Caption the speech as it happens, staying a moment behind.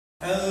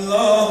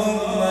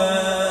اللهم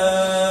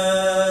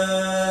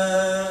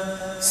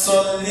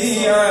صل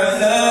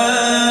على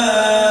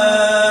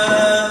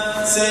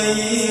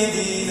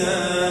سيدنا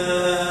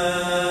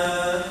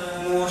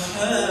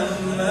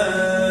محمد.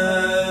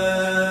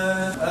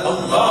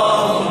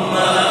 اللهم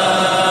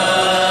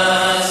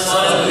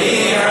صل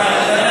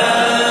على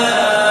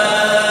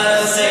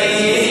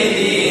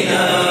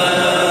سيدنا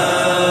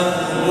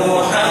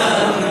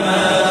محمد.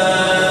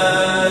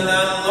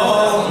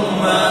 اللهم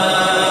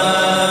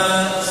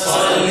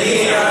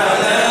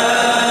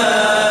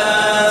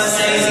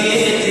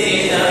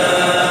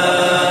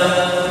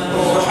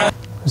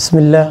بسم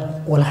الله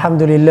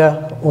والحمد لله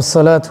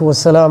والصلاة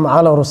والسلام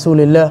على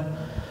رسول الله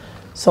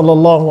صلى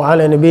الله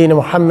على نبينا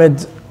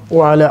محمد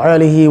وعلى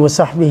آله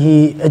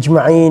وصحبه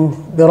أجمعين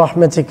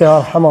برحمتك يا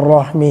أرحم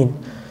الراحمين.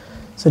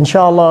 So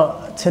inshallah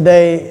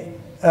today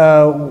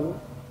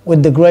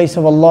with the grace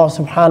of Allah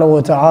subhanahu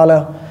wa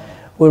ta'ala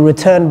we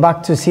return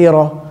back to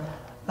Seerah,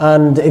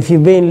 and if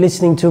you've been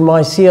listening to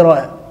my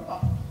Seerah,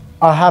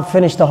 I have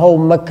finished the whole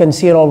Meccan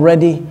Seerah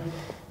already,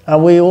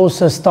 and we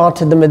also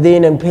started the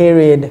Medinan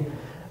period.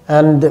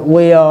 And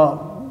we are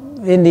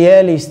in the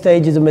early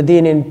stages of the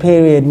Medinan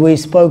period. We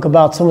spoke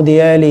about some of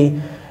the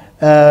early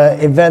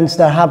events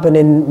that happened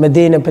in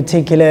Medina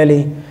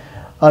particularly.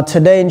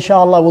 Today,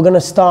 inshallah, we're going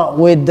to start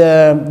with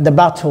the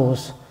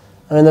battles.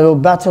 I mean, the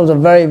battles are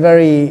very,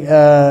 very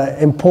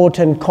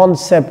important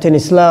concept in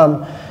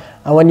Islam.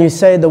 And when you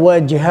say the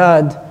word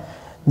jihad,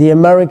 the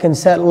American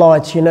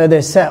satellites, you know,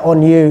 they're set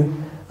on you.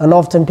 And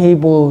often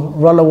people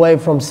run away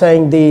from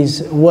saying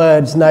these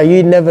words. Now,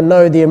 you never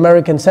know the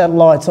American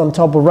satellites on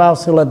top of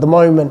Rouse Hill at the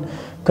moment,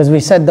 because we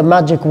said the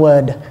magic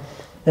word.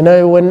 You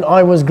know, when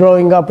I was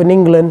growing up in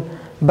England,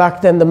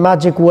 back then the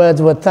magic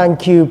words were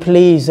thank you,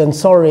 please, and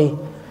sorry.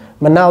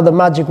 But now the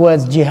magic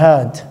word's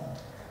jihad.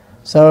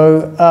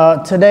 So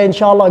today,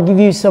 inshallah, I'll give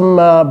you some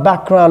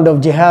background of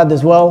jihad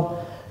as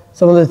well.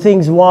 Some of the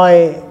things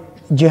why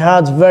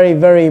jihad's very,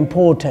 very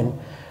important.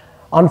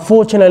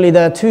 Unfortunately,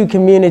 there are two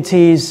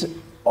communities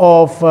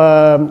of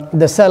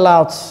the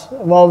sellouts.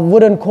 Well,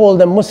 wouldn't call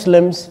them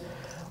Muslims.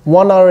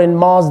 One are in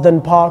Marsden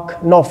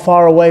Park, not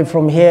far away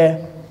from here,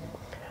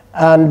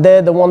 and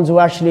they're the ones who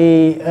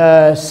actually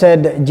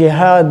said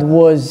jihad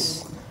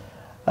was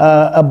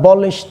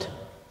abolished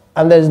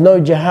and there's no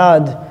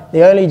jihad.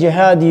 The only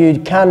jihad you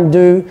can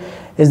do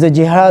is the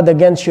jihad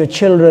against your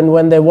children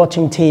when they're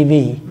watching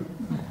TV.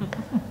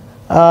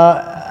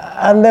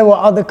 And there were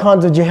other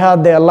kinds of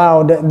jihad they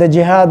allowed. The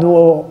jihad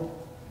were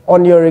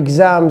on your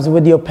exams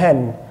with your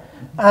pen,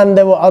 and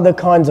there were other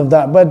kinds of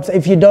that. But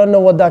if you don't know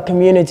what that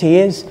community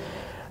is,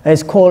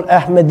 it's called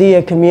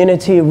Ahmadiyya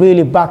community,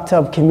 really backed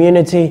up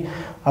community.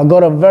 I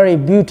got a very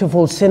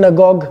beautiful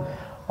synagogue.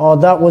 Oh,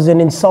 that was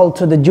an insult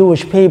to the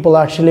Jewish people,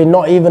 actually,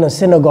 not even a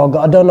synagogue.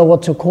 I don't know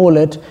what to call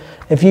it.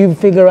 If you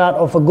figure out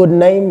of a good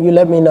name, you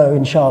let me know,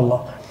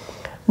 inshallah.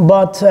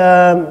 But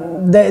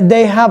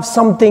they have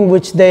something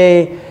which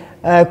they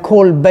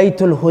call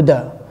Baytul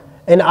Huda.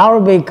 In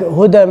Arabic,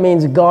 Huda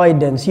means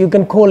guidance. You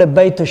can call it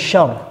Baytul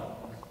Shar.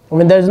 I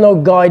mean, there's no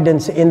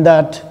guidance in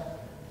that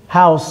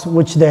house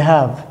which they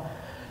have.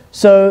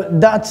 So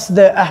that's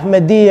the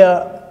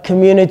Ahmadiyya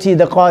community,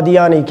 the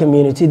Qadiani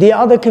community. The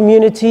other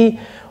community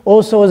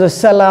also is a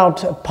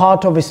sellout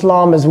part of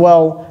Islam as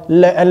well.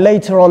 And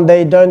later on,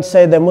 they don't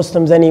say they're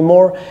Muslims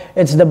anymore.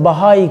 It's the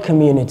Baha'i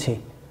community.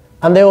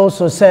 And they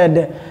also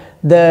said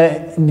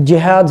the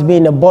jihad's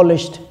been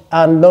abolished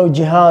and no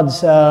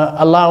jihad's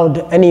allowed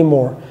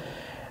anymore.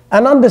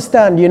 And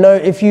understand, you know,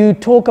 if you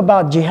talk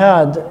about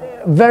jihad,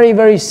 very,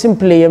 very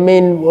simply, I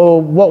mean,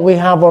 what we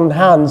have on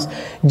hands,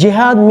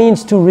 jihad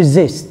means to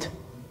resist.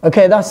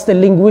 Okay, that's the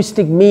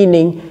linguistic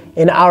meaning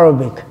in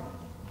Arabic.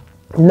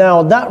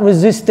 Now, that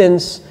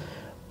resistance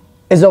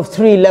is of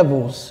three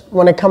levels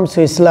when it comes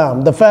to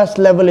Islam. The first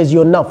level is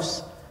your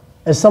nafs.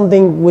 It's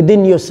something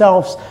within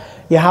yourselves.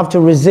 You have to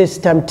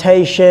resist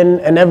temptation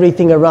and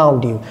everything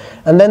around you.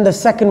 And then the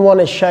second one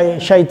is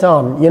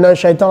shaitan. You know,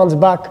 shaitan's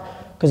back.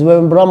 Because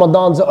when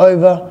Ramadan's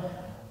over,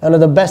 and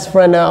the best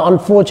friend,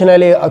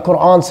 unfortunately, the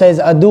Quran says,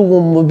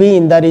 Aduwwun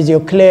Mubin, that is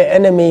your clear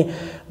enemy.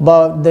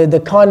 But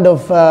the kind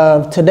of,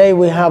 today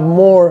we have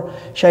more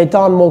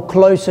shaitan more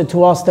closer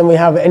to us than we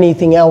have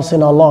anything else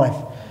in our life.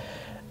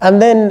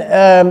 And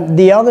then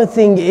the other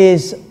thing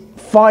is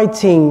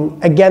fighting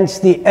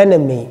against the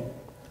enemy.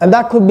 And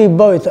that could be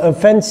both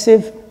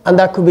offensive and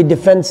that could be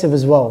defensive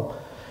as well.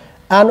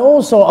 And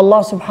also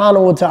Allah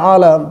subhanahu wa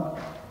ta'ala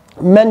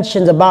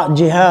mentions about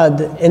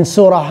jihad in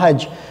Surah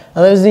Hajj,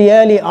 and there's the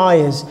early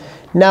ayahs.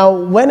 Now,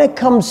 when it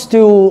comes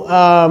to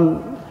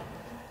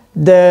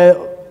the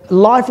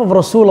life of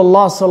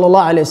Rasulullah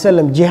sallallahu alaihi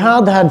wasallam,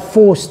 jihad had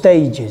 4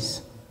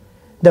 stages.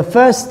 The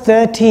first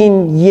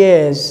 13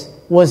 years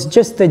was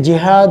just the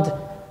jihad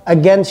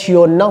against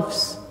your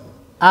nafs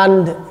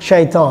and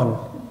shaitan,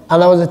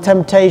 and that was a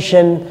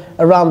temptation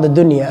around the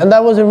dunya, and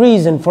that was a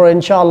reason for it.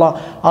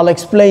 Inshallah, I'll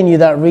explain you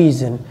that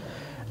reason.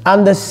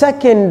 And the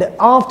second,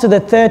 after the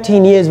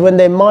 13 years when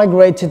they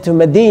migrated to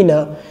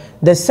Medina,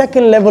 the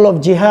second level of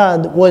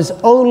jihad was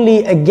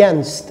only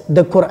against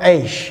the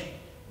Quraysh.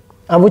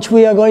 and which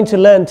we are going to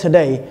learn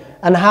today,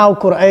 and how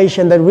Quraysh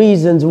and the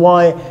reasons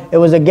why it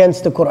was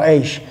against the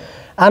Quraysh.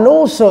 And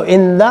also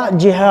in that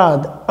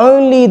jihad,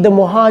 only the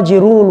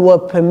Muhajirun were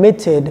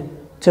permitted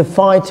to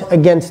fight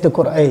against the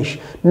Quraysh.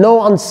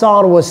 No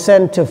Ansar was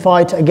sent to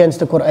fight against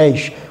the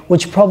Quraysh,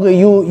 which probably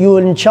you will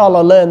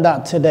inshallah learn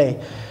that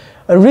today.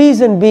 A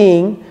reason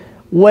being,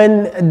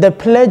 when the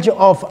pledge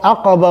of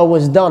Aqaba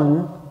was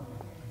done,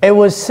 it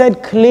was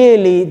said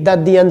clearly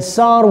that the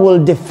Ansar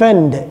will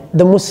defend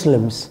the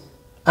Muslims.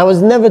 It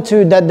was never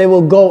true that they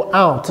will go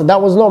out.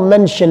 That was not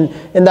mentioned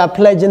in that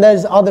pledge, and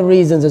there's other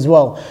reasons as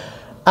well.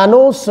 And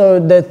also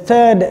the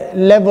third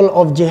level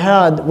of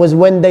jihad was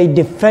when they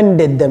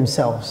defended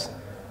themselves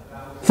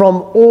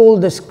from all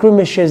the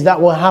skirmishes that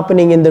were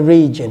happening in the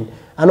region.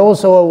 And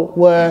also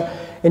were,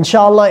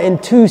 inshallah, in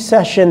 2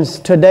 sessions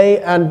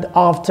today and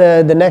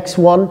after the next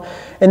one.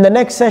 In the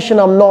next session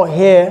I'm not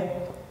here.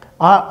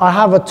 I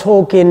have a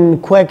talk in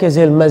Quakers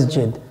Hill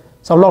Masjid.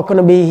 So I'm not going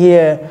to be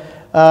here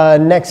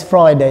next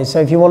Friday. So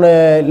if you want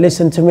to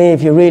listen to me,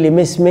 if you really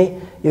miss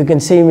me, you can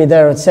see me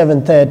there at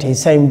 7:30,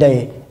 same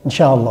day,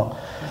 inshallah.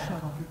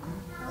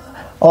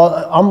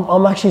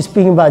 I'm actually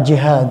speaking about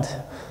jihad.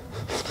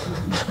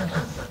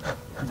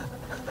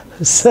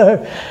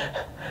 So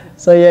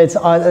yeah, it's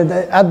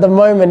at the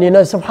moment, you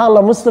know,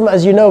 subhanAllah, Muslim,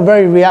 as you know,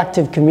 very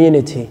reactive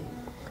community.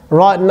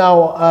 Right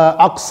now,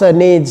 Aqsa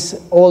needs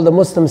all the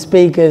Muslim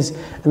speakers,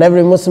 and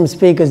every Muslim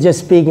speaker is just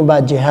speaking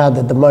about jihad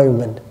at the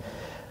moment.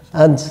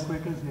 And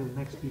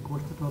next week,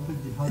 what's the topic?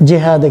 Jihad?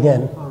 Jihad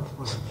again.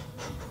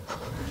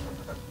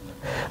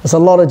 There's a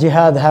lot of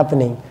jihad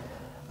happening.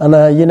 And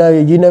you know,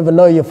 you never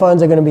know, your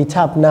phones are going to be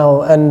tapped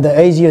now, and the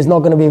ASIO is not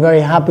going to be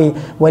very happy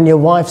when your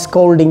wife's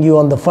scolding you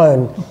on the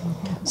phone.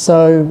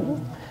 So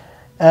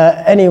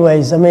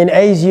anyways, I mean,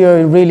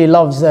 ASIO really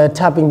loves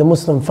tapping the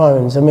Muslim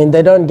phones. I mean,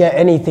 they don't get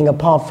anything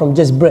apart from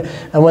just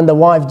and when the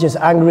wife just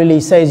angrily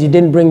says, you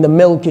didn't bring the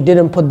milk, you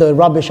didn't put the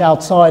rubbish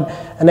outside,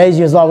 and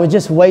ASIO is like, we're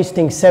just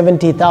wasting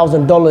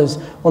 $70,000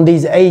 on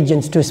these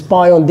agents to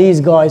spy on these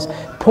guys,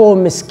 poor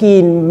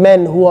miskeen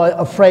men who are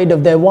afraid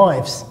of their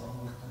wives.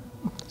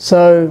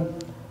 So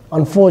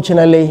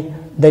unfortunately,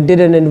 they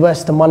didn't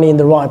invest the money in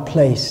the right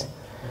place.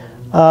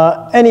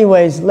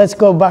 Anyways, let's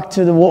go back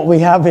to what we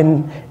have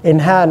in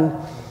hand.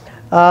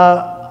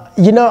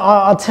 You know,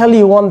 I'll tell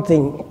you one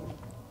thing,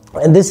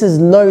 and this is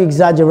no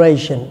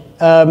exaggeration.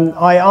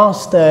 I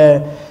asked,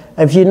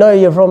 if you know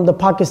you're from the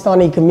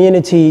Pakistani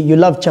community, you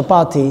love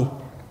chapati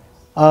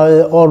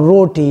or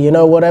roti, you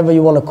know, whatever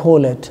you want to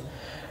call it.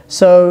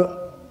 So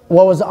I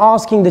was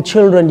asking the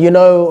children, you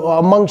know,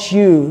 amongst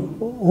you,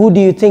 who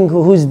do you think,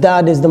 whose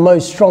dad is the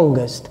most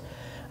strongest?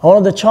 And one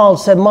of the child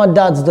said, my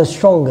dad's the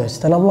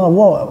strongest. And I'm like,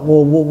 what?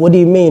 Well, what do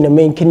you mean? I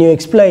mean, can you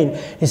explain?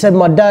 He said,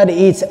 my dad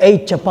eats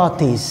 8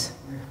 chapatis.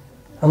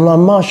 I'm like,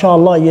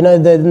 mashallah, you know,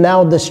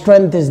 now the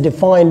strength is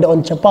defined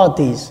on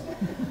chapatis.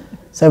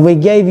 So if we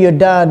gave your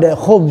dad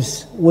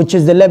khubz, which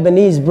is the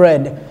Lebanese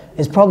bread,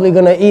 he's probably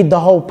going to eat the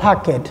whole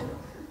packet.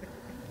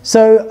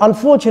 So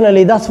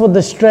unfortunately, that's what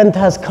the strength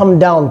has come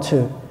down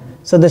to.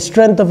 So the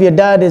strength of your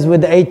dad is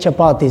with the 8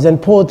 chapatis.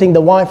 And poor thing,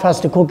 the wife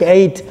has to cook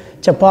 8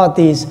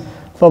 chapatis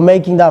for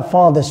making that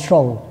father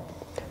strong.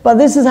 But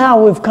this is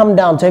how we've come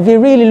down to. If you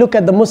really look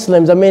at the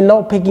Muslims, I mean,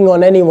 not picking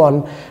on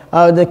anyone,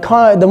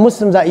 the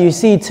Muslims that you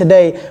see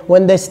today,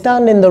 when they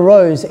stand in the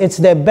rows, it's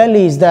their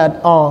bellies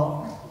that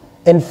are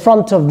in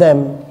front of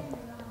them.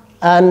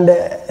 And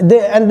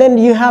then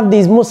you have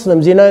these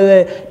Muslims, you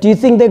know, do you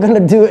think they're going to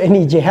do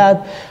any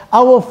jihad?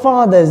 Our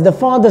fathers, the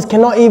fathers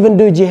cannot even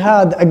do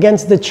jihad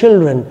against the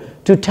children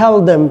to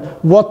tell them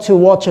what to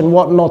watch and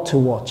what not to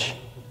watch.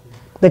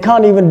 They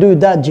can't even do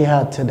that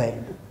jihad today.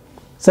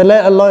 So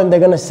let alone they're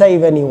going to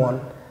save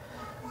anyone.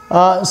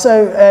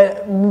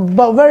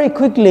 But very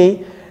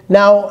quickly,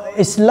 now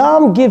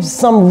Islam gives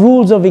some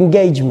rules of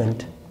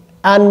engagement.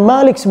 And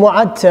Malik's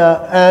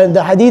Mu'atta,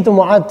 the Hadith of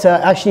Mu'atta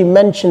actually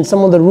mentions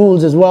some of the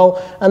rules as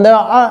well. And there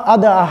are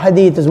other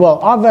Hadith as well.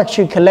 I've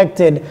actually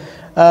collected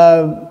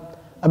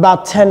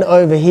about 10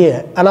 over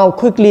here. And I'll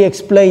quickly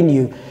explain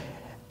you.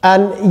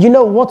 And you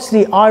know what's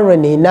the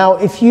irony? Now,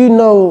 if you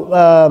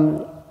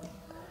know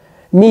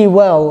me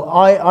well,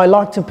 I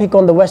like to pick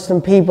on the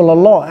Western people a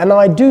lot. And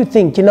I do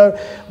think, you know,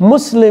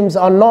 Muslims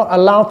are not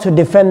allowed to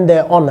defend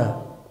their honor.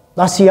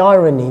 That's the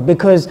irony.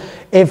 Because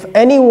if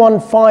anyone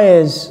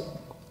fires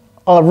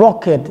a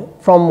rocket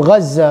from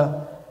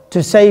Gaza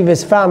to save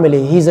his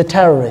family, he's a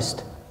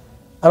terrorist.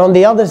 And on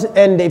the other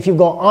end, if you've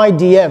got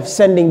IDF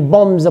sending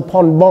bombs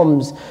upon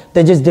bombs,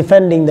 they're just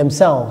defending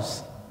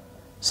themselves.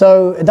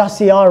 So that's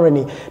the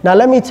irony. Now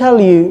let me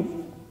tell you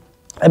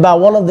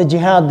about one of the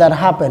jihad that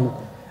happened.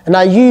 And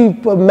now you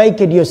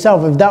make it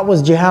yourself if that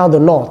was jihad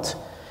or not.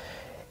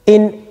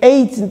 In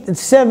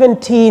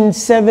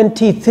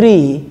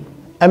 1773,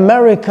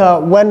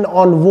 America went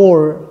on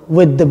war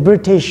with the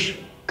British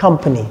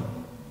company.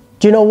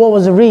 Do you know what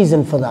was the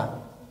reason for that?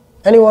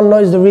 Anyone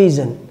knows the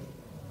reason?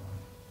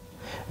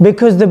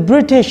 Because the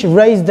British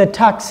raised the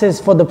taxes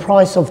for the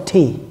price of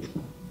tea.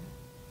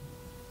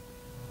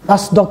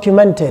 That's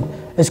documented.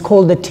 It's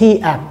called the Tea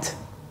Act.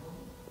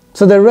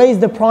 So they raised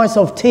the price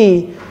of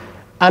tea,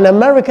 and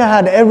America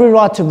had every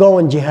right to go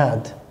and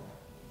jihad.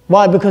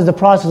 Why? Because the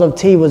prices of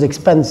tea was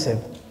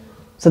expensive.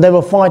 So they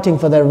were fighting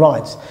for their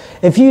rights.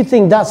 If you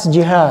think that's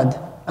jihad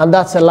and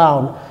that's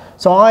allowed,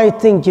 so I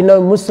think,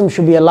 Muslims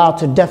should be allowed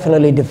to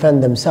definitely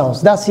defend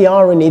themselves. That's the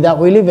irony that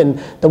we live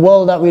in. The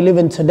world that we live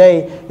in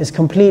today is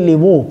completely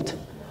warped.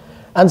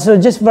 And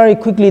so just very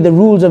quickly, the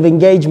rules of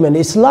engagement.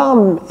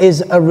 Islam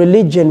is a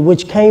religion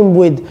which came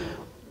with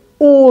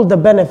all the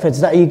benefits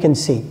that you can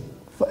see.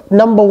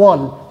 Number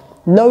one,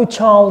 no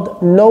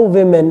child, no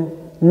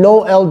women,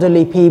 no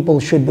elderly people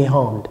should be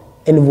harmed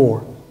in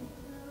war.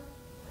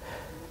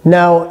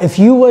 Now, if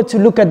you were to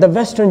look at the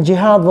Western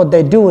jihad, what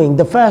they're doing,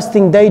 the first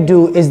thing they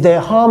do is they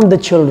harm the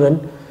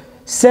children.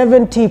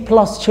 70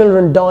 plus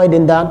children died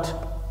in that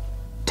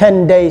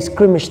 10-day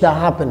skirmish that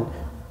happened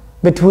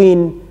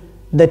between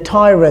the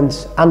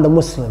tyrants and the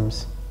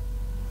Muslims.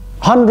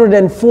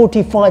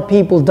 145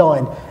 people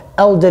died,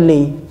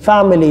 elderly,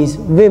 families,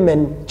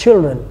 women,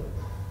 children.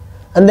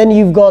 And then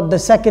you've got the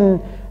second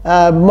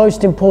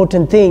most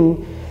important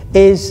thing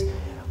is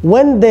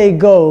when they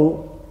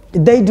go,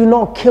 they do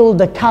not kill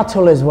the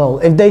cattle as well.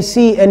 If they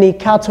see any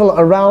cattle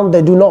around,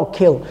 they do not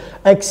kill,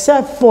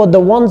 except for the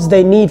ones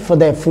they need for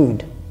their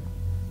food.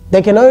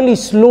 They can only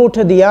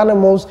slaughter the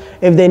animals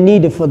if they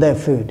need it for their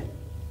food.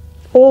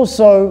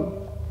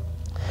 Also,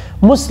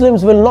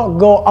 Muslims will not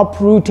go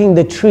uprooting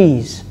the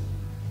trees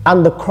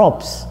and the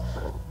crops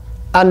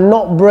and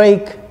not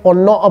break or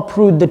not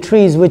uproot the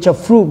trees which are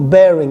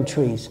fruit-bearing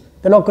trees.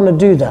 They're not going to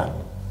do that.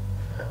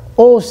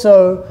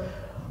 Also,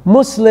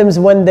 Muslims,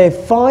 when they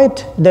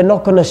fight, they're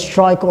not going to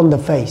strike on the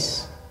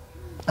face.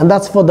 And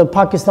that's for the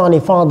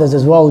Pakistani fathers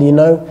as well,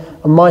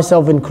 and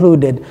myself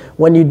included.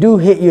 When you do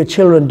hit your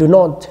children, do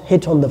not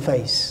hit on the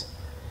face.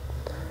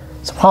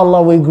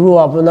 SubhanAllah, we grew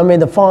up,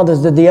 and the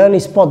fathers, that the only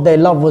spot they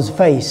loved was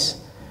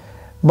face.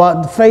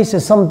 But face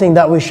is something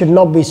that we should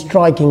not be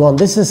striking on.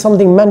 This is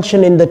something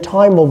mentioned in the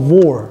time of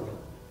war,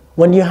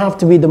 when you have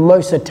to be the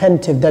most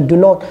attentive, that do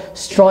not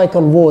strike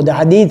on war. The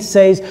hadith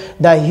says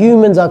that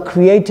humans are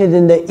created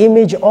in the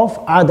image of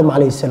Adam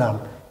alayhi salam.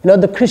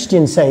 The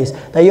Christian says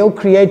that you're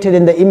created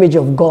in the image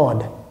of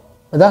God.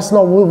 But that's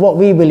not what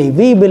we believe.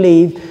 We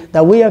believe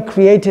that we are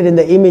created in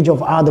the image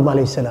of Adam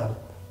alayhi salam,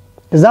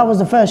 because that was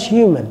the first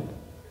human.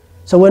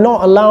 So we're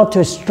not allowed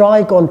to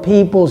strike on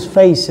people's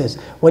faces.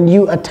 When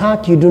you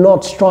attack, you do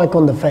not strike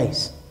on the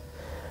face.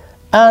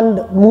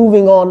 And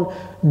moving on,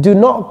 do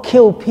not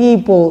kill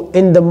people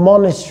in the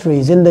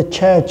monasteries, in the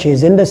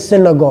churches, in the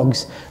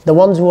synagogues, the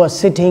ones who are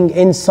sitting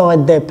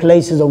inside their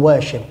places of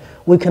worship.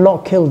 We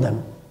cannot kill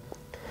them.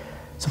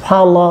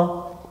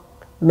 SubhanAllah,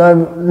 no,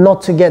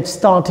 not to get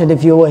started,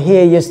 if you were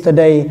here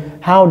yesterday,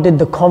 how did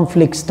the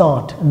conflict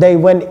start? They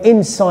went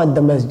inside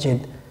the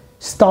masjid,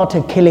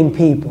 started killing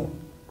people.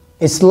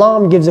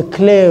 Islam gives a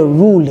clear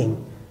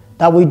ruling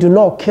that we do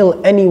not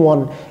kill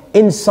anyone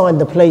inside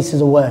the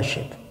places of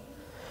worship.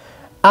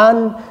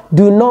 And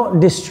do not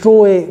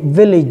destroy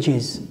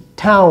villages,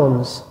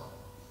 towns,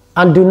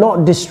 and do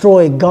not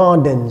destroy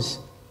gardens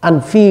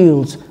and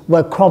fields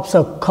where crops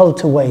are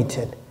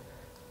cultivated.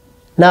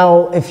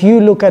 Now, if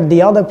you look at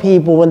the other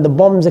people, when the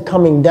bombs are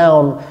coming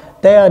down,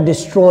 they are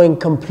destroying,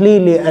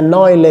 completely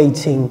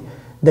annihilating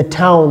the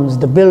towns,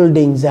 the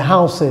buildings, the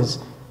houses.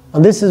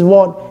 And this is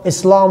what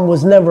Islam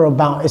was never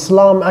about.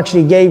 Islam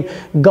actually gave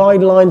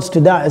guidelines to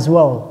that as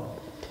well.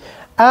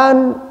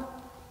 And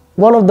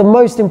one of the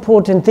most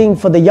important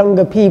things for the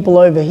younger people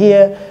over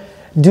here,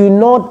 do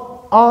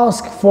not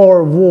ask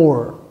for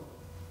war.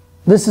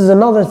 This is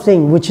another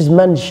thing which is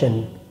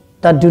mentioned,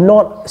 that do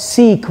not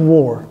seek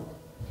war.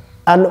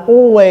 And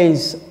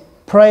always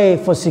pray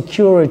for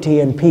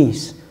security and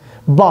peace.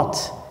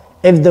 But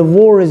if the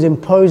war is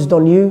imposed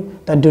on you,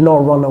 then do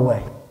not run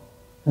away.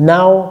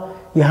 Now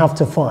you have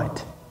to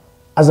fight.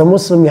 As a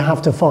Muslim, you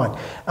have to fight.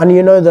 And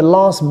the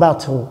last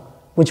battle,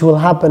 which will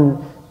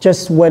happen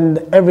just when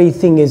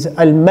everything is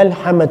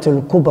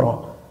al-malhamatul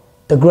kubra,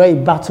 the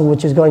great battle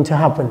which is going to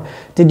happen.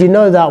 Did you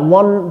know that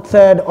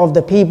 1/3 of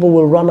the people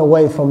will run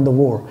away from the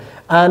war?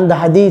 And the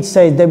hadith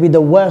says they'll be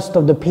the worst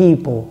of the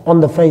people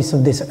on the face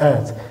of this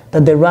earth,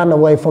 that they ran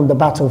away from the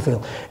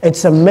battlefield.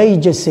 It's a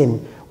major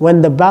sin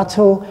when the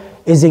battle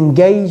is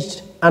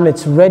engaged and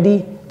it's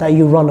ready, that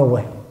you run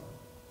away.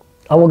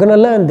 And we're going to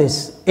learn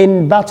this.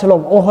 In Battle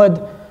of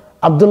Uhud,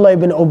 Abdullah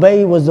ibn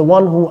Ubay was the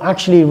one who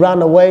actually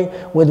ran away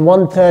with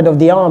 1/3 of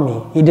the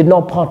army. He did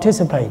not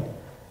participate,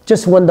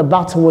 just when the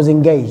battle was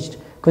engaged,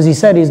 because he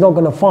said he's not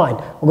going to fight.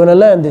 We're going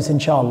to learn this,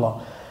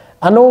 inshallah.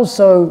 And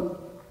also,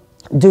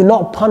 do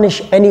not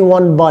punish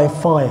anyone by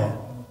fire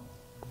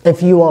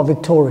if you are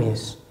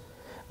victorious,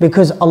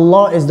 because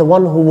Allah is the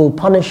one who will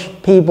punish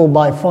people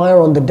by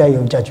fire on the day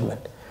of judgment.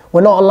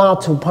 We're not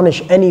allowed to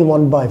punish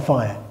anyone by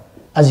fire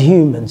as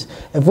humans.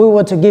 If we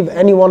were to give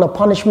anyone a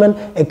punishment,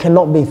 it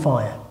cannot be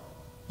fire.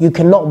 You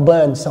cannot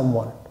burn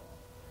someone,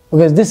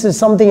 because this is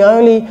something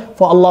only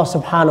for Allah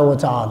subhanahu wa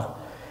ta'ala.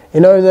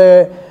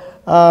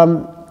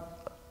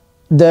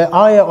 the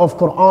ayah of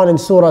Quran in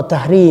Surah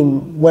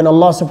Tahrim, when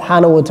Allah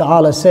subhanahu wa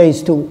ta'ala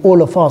says to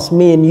all of us,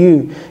 me and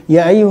you,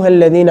 Ya ayyuhal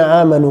ladhina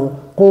amanu,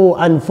 qu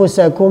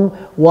anfusakum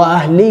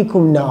wa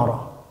ahlikum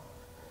nara.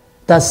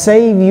 That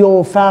save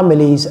your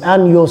families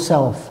and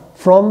yourself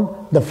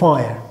from the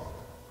fire.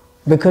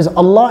 Because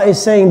Allah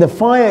is saying the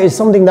fire is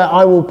something that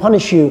I will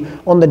punish you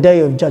on the day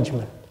of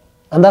judgment.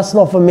 And that's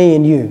not for me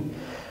and you.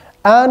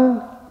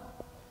 And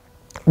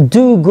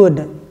do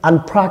good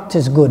and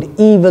practice good,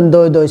 even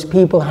though those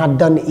people had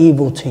done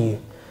evil to you.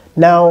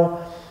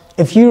 Now,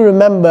 if you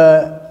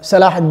remember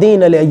Salah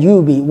ad-Din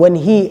al-Ayyubi, when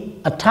he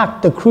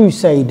attacked the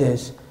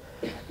Crusaders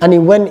and he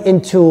went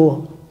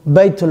into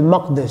Baytul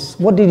Maqdis,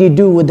 what did he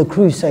do with the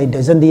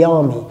Crusaders and the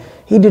army?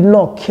 He did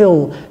not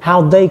kill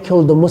how they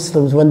killed the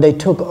Muslims when they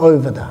took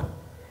over that.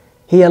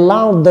 He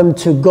allowed them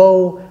to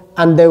go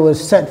and they were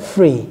set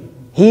free.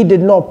 He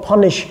did not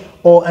punish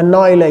or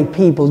annihilate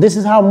people. This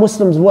is how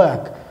Muslims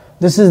work.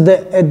 This is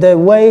the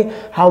way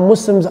how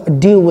Muslims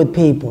deal with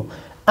people.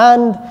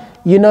 And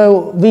you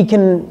know, we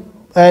can,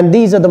 and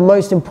these are the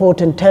most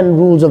important 10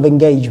 rules of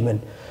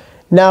engagement.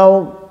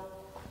 Now,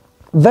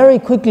 very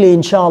quickly,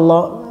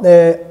 inshallah,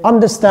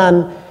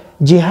 understand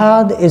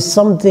jihad is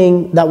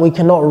something that we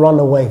cannot run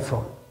away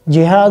from.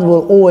 Jihad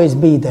will always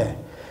be there.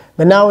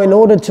 But now, in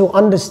order to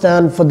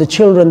understand for the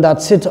children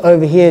that sit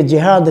over here,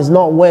 jihad is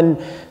not when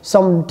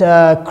some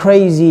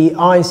crazy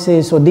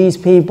ISIS or these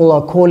people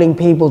are calling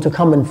people to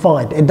come and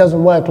fight. It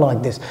doesn't work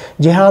like this.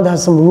 Jihad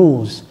has some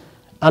rules.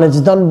 And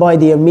it's done by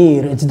the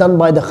Amir, it's done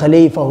by the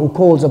Khalifa who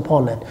calls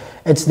upon it.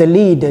 It's the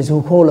leaders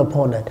who call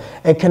upon it.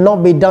 It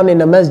cannot be done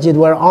in a masjid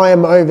where I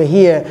am over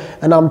here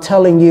and I'm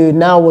telling you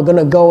now we're going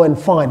to go and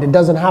fight. It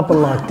doesn't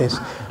happen like this.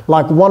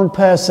 Like one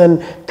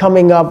person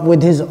coming up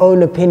with his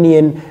own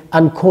opinion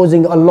and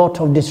causing a lot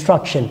of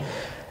destruction.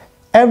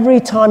 Every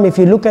time, if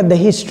you look at the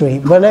history,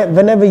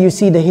 whenever you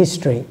see the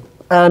history,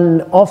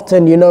 and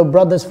often, you know,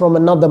 brothers from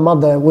another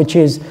mother, which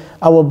is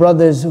our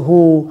brothers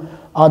who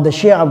are the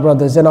Shia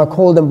brothers, and I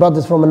call them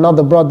brothers from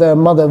another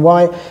mother.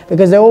 Why?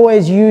 Because they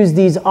always use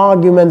these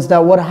arguments that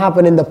what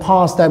happened in the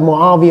past, that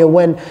Muawiyah,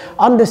 when,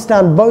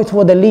 understand, both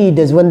were the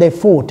leaders when they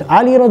fought.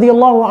 Ali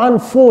radiallahu anh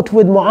fought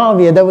with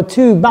Muawiyah. There were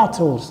 2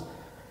 battles.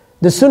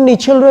 The Sunni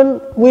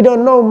children, we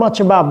don't know much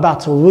about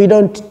battles. We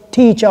don't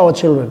teach our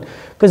children,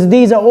 because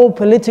these are all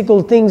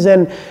political things,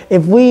 and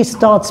if we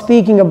start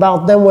speaking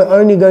about them, we're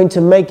only going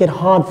to make it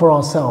hard for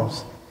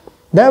ourselves.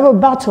 There were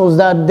battles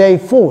that they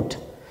fought.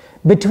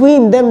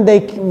 Between them,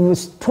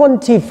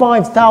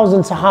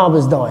 25,000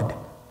 Sahabas died.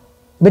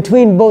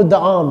 Between both the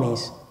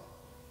armies.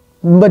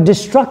 But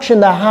destruction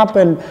that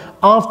happened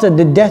after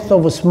the death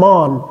of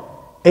Usman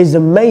is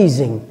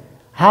amazing.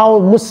 How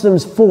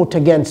Muslims fought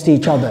against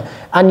each other.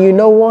 And you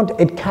know what?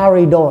 It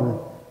carried on.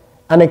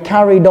 And it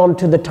carried on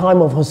to the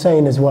time of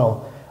Hussein as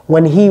well.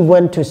 When he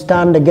went to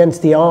stand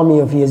against the army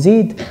of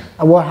Yazid,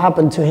 and what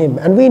happened to him.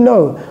 And we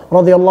know,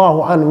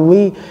 radiallahu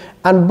anhu,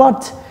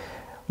 but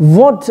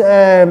what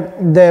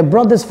the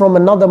brothers from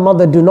another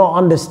mother do not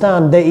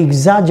understand, they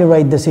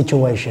exaggerate the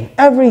situation.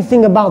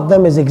 Everything about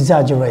them is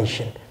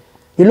exaggeration.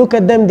 You look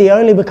at them, they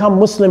only become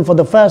Muslim for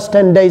the first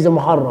 10 days of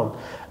Muharram.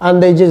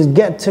 And they just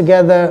get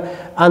together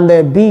and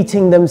they're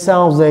beating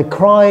themselves, they're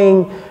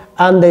crying,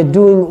 and they're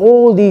doing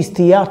all these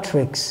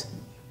theatrics.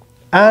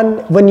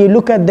 And when you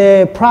look at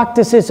their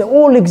practices,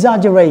 all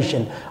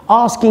exaggeration.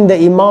 Asking the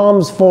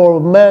imams for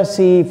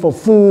mercy, for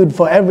food,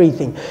 for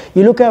everything.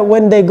 You look at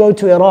when they go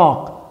to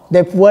Iraq,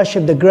 they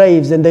worship the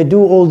graves and they do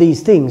all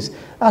these things.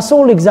 That's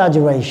all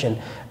exaggeration.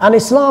 And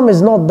Islam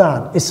is not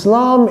that.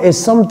 Islam is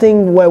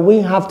something where we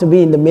have to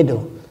be in the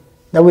middle.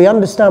 That we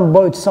understand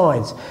both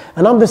sides.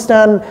 And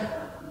understand,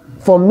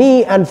 for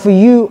me and for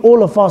you,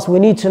 all of us, we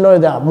need to know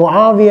that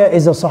Muawiyah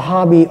is a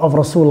Sahabi of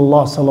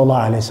Rasulullah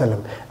sallallahu alaihi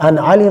wasallam. And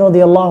Ali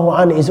radiallahu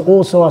anh is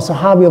also a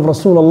Sahabi of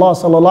Rasulullah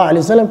sallallahu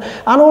alaihi wasallam.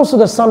 And also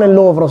the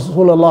son-in-law of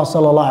Rasulullah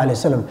sallallahu alaihi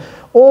wasallam.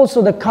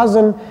 Also the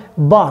cousin,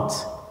 but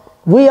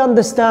we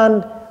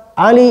understand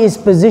Ali's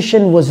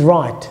position was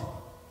right.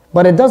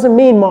 But it doesn't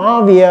mean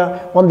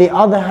Muawiyah, on the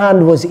other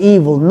hand, was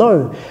evil.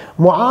 No,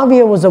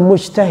 Muawiyah was a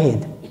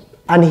mujtahid.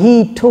 And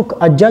he took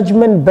a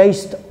judgment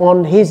based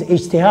on his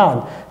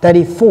ijtihad, that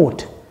he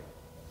fought.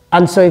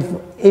 And so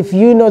if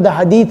you know the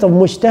hadith of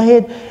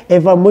mujtahid,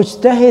 if a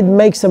mujtahid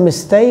makes a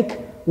mistake,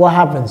 what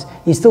happens?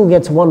 He still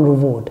gets 1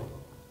 reward.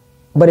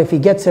 But if he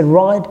gets it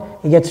right,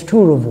 he gets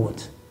 2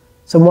 rewards.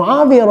 So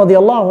Muawiyah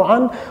radiallahu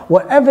anh,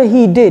 whatever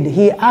he did,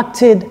 he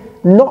acted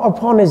not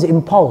upon his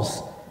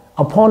impulse,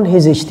 upon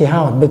his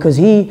ijtihad, because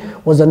he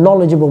was a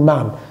knowledgeable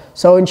man.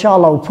 So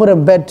inshallah, we'll put a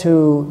bed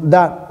to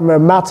that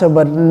matter,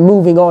 but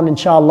moving on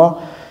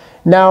inshallah.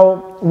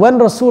 Now, when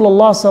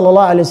Rasulullah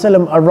sallallahu alaihi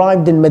wasallam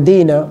arrived in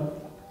Medina,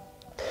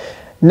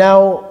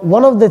 now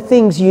one of the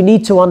things you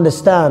need to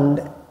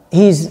understand,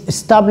 he's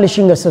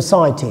establishing a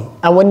society.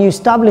 And when you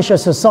establish a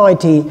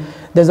society,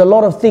 there's a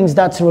lot of things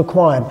that's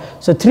required.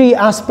 So 3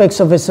 aspects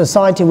of a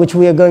society which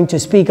we are going to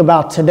speak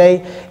about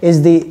today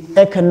is the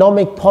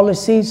economic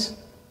policies,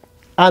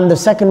 and the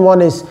second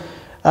one is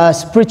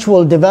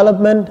spiritual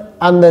development,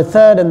 and the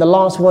third and the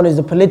last one is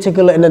the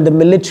political and then the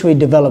military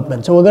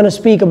development. So we're going to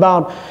speak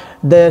about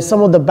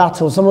some of the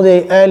battles, some of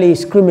the early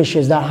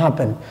skirmishes that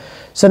happened.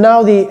 So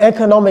now the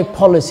economic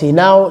policy.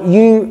 Now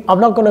I'm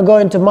not going to go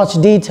into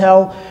much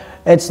detail.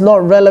 It's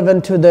not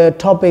relevant to the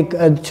topic,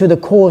 to the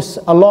course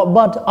a lot,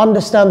 but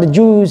understand the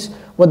Jews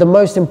were the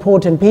most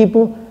important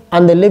people,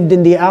 and they lived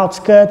in the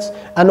outskirts,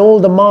 and all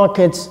the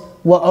markets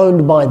were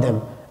owned by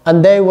them.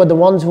 And they were the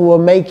ones who were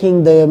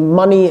making the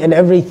money and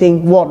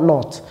everything,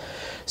 whatnot.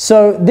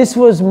 So this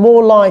was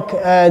more like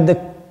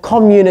the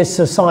communist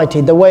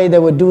society, the way they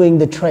were doing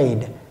the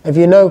trade. If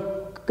you know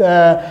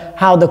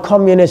how the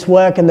communists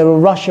work and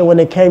Russia when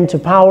it came to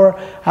power,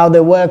 how they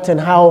worked and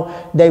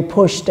how they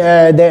pushed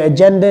their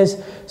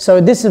agendas.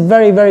 So this is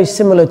very, very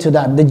similar to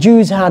that. The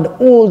Jews had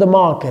all the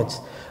markets.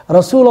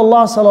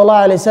 Rasulullah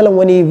SAW,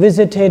 when he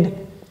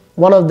visited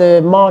one of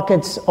the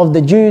markets of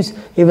the Jews,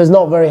 he was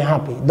not very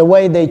happy. The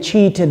way they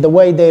cheated, the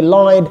way they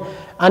lied.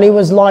 And he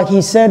was like,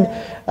 he said,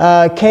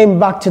 came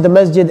back to the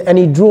masjid and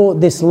he drew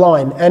this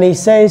line. And he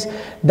says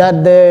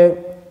that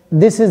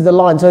this is the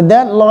line. So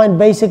that line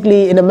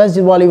basically in the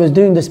masjid while he was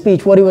doing the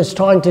speech, what he was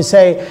trying to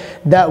say,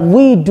 that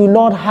we do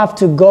not have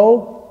to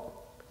go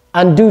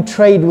and do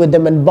trade with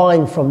them and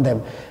buying from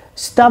them.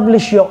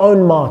 Establish your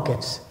own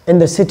markets in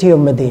the city of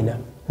Medina.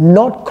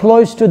 Not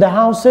close to the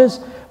houses,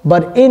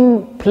 but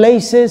in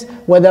places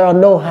where there are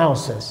no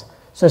houses.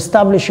 So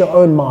establish your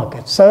own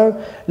market.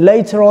 So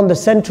later on the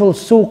central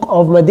souk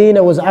of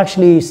Medina was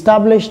actually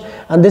established,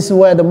 and this is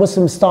where the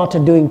Muslims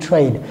started doing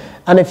trade.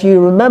 And if you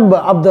remember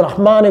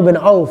Abdurrahman ibn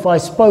Auf, I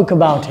spoke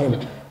about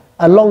him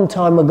a long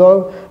time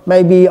ago,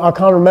 maybe I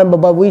can't remember,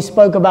 but we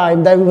spoke about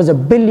him that he was a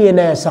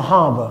billionaire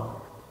Sahaba.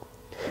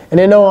 And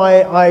you know,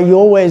 you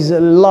always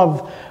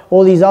love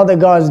all these other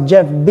guys,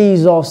 Jeff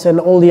Bezos and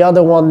all the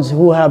other ones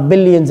who have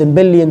billions and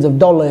billions of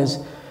dollars.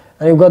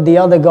 And you've got the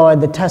other guy,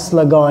 the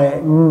Tesla guy,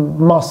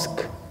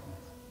 Musk.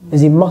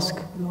 Is he Musk?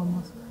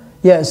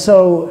 Yeah,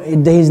 so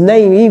his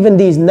name, even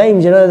these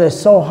names, you know, they're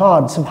so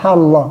hard,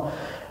 subhanAllah.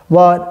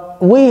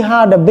 But we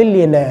had a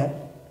billionaire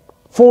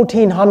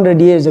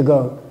 1400 years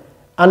ago,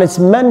 and it's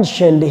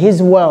mentioned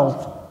his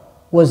wealth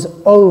was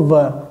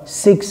over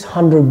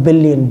 $600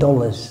 billion.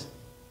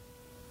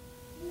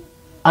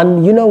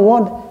 And you know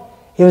what?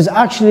 He was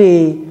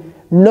actually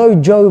no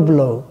Joe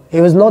Blow.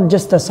 He was not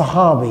just a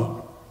Sahabi.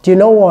 Do you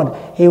know what?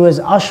 He was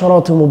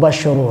Asharatu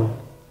Mubashirun,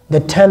 the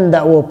 10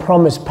 that were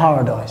promised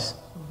paradise.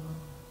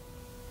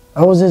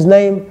 What was his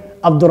name?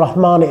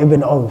 Abdurrahman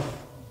ibn Auf.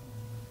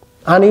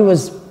 And he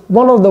was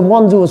one of the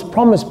ones who was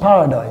promised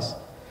paradise.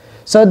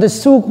 So the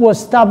souk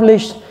was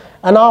established,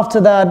 and after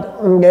that,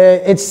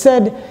 it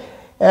said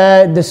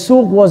the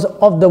souk was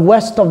of the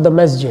west of the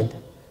masjid.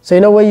 So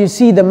you know where you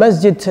see the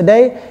masjid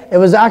today, it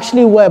was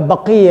actually where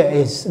Baqiyya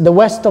is. The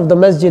west of the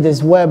masjid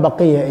is where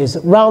Baqiyya is.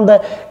 Around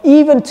there,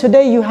 even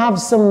today you have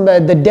some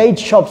the date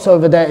shops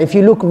over there. If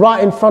you look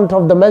right in front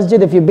of the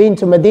masjid, if you've been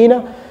to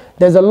Medina,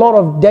 there's a lot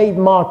of date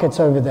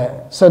markets over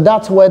there. So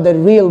that's where the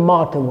real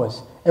market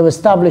was. It was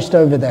established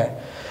over there.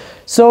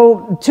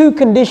 So two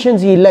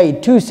conditions he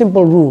laid, two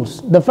simple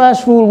rules. The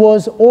first rule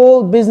was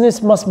all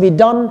business must be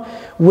done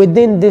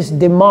within this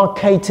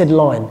demarcated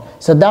line.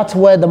 So that's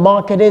where the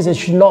market is, it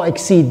should not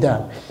exceed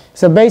that.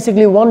 So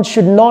basically one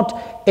should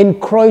not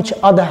encroach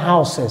other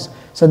houses.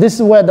 So this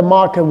is where the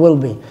market will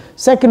be.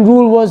 Second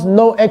rule was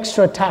no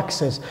extra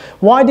taxes.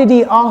 Why did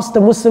he ask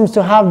the Muslims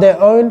to have their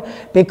own?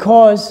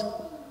 Because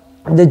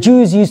the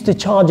Jews used to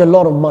charge a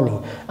lot of money.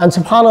 And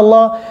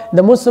subhanAllah,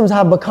 the Muslims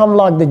have become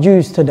like the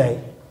Jews today.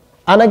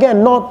 And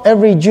again, not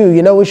every Jew,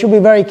 you know, we should be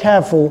very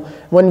careful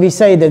when we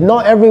say that.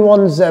 Not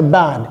everyone's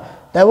bad.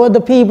 There were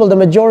the people, the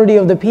majority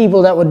of the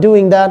people that were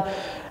doing that.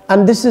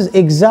 And this is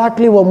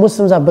exactly what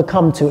Muslims have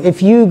become to.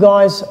 If you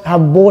guys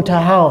have bought a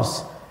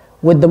house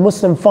with the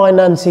Muslim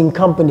financing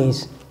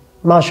companies,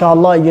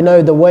 mashallah, you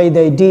know the way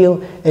they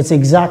deal, it's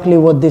exactly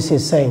what this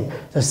is saying.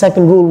 The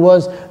second rule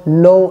was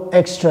no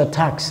extra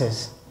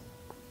taxes.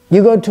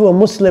 You go to a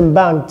Muslim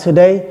bank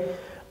today,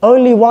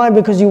 only why?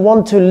 Because you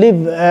want to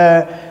live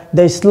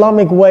the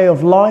Islamic way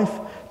of life.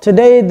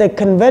 Today the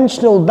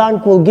conventional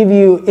bank will give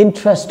you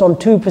interest on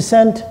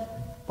 2%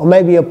 or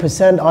maybe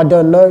 1%, I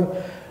don't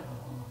know.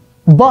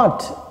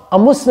 But a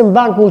Muslim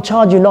bank will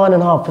charge you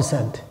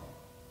 9.5%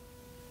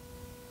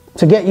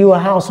 to get you a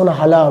house on a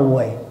halal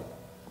way.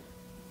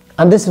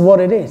 And this is what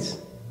it is.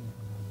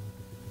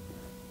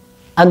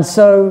 And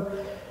so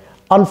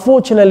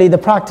unfortunately the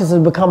practice has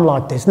become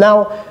like this.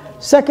 Now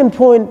second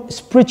point,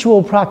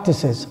 spiritual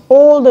practices.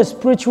 All the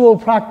spiritual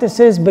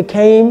practices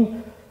became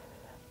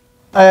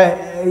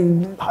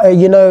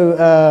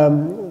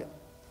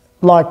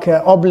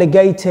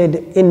obligated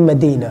in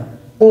Medina,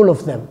 all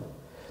of them.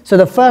 So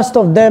the first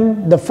of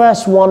them, the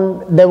first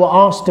one they were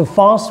asked to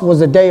fast was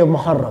the day of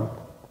Muharram.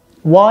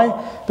 Why?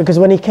 Because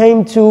when he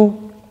came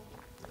to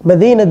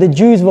Medina, the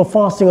Jews were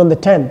fasting on the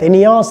 10th, and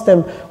he asked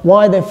them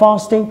why they're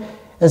fasting.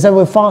 They said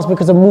we fast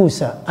because of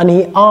Musa, and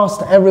he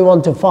asked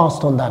everyone to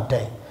fast on that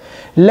day.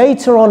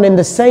 Later on in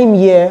the same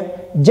year,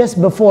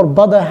 just before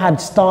Badr had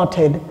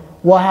started,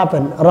 what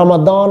happened?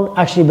 Ramadan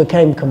actually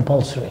became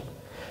compulsory.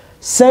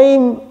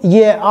 Same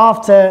year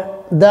after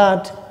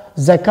that,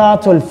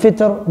 Zakatul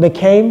Fitr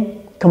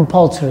became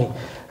compulsory.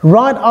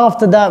 Right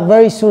after that,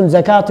 very soon,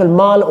 Zakatul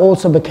Mal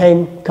also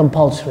became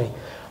compulsory.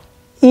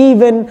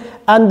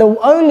 And the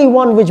only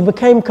one which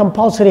became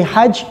compulsory,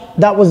 Hajj,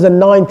 that was the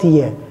 9th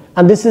year.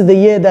 And this is the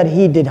year that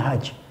he did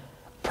Hajj.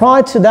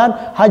 Prior to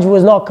that, Hajj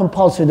was not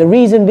compulsory. The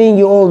reason being,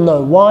 you all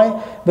know.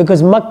 Why?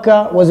 Because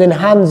Mecca was in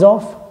hands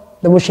of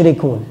the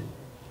mushrikun.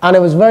 And it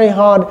was very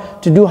hard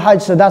to do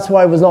Hajj, so that's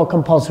why it was not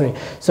compulsory.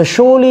 So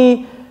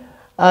shortly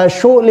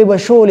but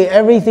surely,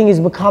 everything is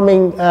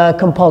becoming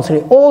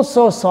compulsory.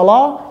 Also,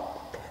 Salah,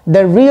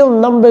 the real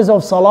numbers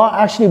of Salah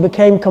actually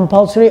became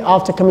compulsory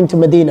after coming to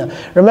Medina.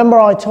 Remember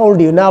I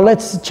told you, now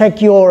let's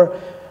check your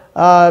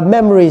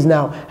memories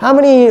now. How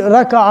many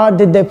raka'ah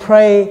did they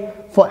pray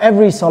for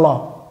every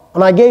Salah?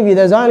 And I gave you,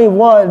 there's only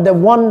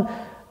one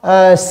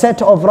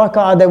set of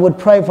raka'ah they would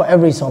pray for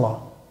every Salah.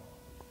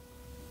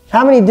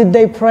 How many did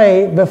they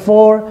pray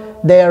before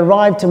they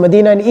arrived to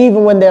Medina? And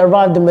even when they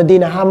arrived in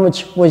Medina, how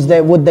much would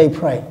they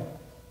pray?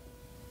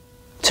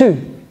 2.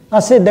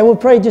 That's it, they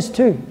would pray just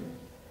 2.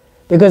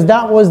 Because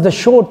that was the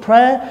short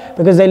prayer,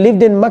 because they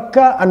lived in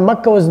Mecca, and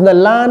Mecca was the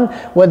land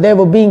where they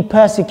were being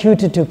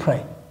persecuted to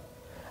pray.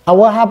 And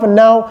what happened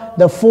now?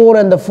 The 4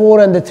 and the 4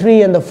 and the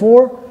 3 and the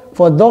 4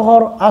 for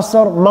Dhuhr,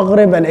 Asr,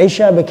 Maghrib and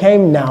Isha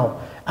became now.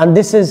 And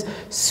this is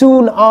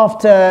soon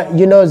after,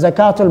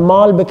 Zakatul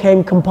Mal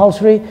became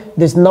compulsory.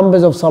 These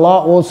numbers of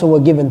Salah also were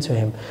given to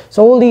him.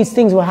 So all these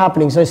things were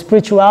happening. So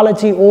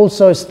spirituality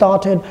also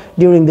started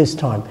during this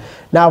time.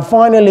 Now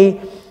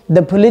finally,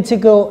 the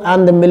political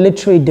and the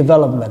military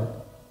development.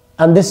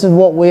 And this is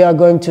what we are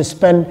going to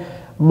spend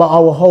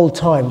our whole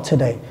time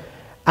today.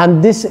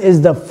 And this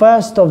is the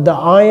first of the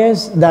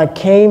ayahs that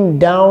came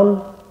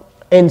down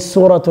in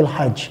Surah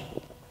Al-Hajj.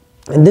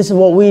 And this is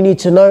what we need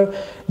to know.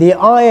 The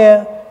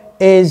ayah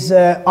is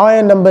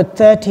ayah number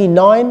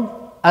 39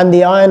 and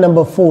the ayah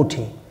number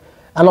 40.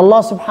 And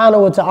Allah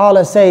subhanahu wa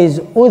ta'ala says,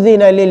 أُذِنَ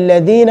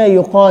لِلَّذِينَ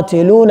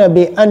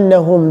يُقَاتِلُونَ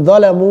بِأَنَّهُمْ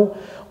ظَلَمُوا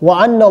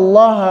وَأَنَّ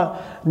اللَّهَ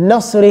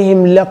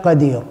نَصْرِهِمْ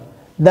لَقَدِيرٌ.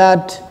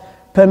 That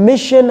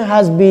permission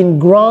has been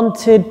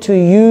granted to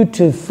you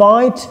to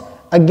fight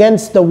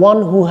against the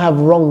one who have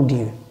wronged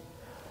you.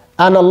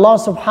 And Allah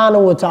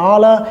subhanahu wa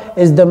ta'ala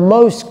is the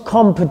most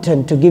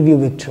competent to give you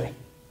victory.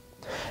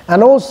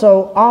 And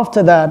also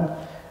after that,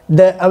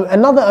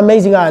 another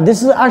amazing ayah.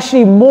 This is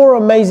actually more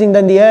amazing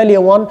than the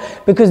earlier one,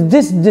 because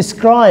this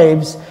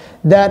describes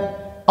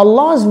that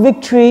Allah's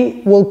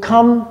victory will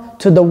come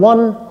to the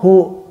one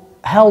who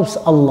helps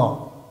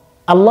Allah.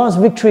 Allah's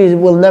victory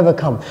will never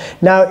come.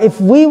 Now, if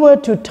we were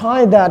to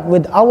tie that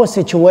with our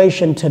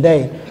situation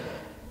today,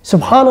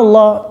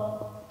 subhanallah,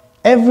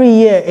 every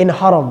year in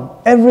Haram,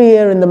 every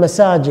year in the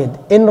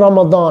Masajid, in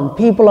Ramadan,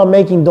 people are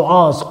making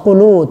du'as,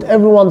 qunut,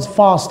 everyone's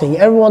fasting,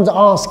 everyone's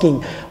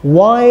asking,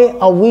 why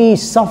are we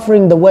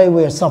suffering the way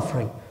we are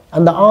suffering?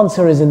 And the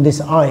answer is in this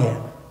ayah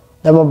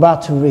that I'm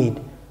about to read.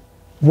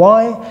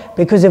 Why?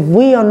 Because if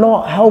we are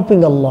not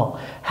helping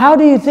Allah, how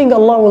do you think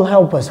Allah will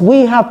help us?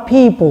 We have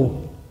people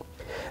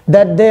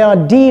that they are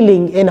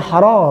dealing in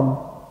haram,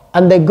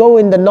 and they go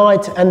in the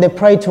night and they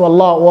pray to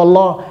Allah, oh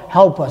Allah,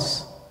 help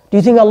us. Do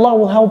you think Allah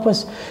will help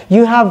us?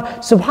 You have,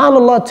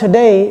 subhanallah,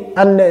 today,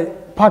 and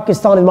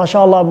Pakistani,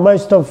 mashallah,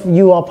 most of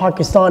you are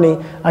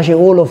Pakistani, actually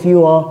all of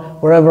you are,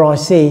 wherever I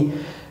see.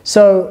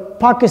 So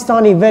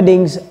Pakistani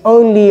weddings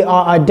only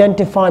are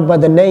identified by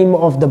the name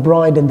of the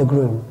bride and the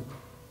groom.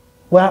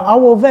 Where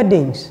our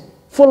weddings,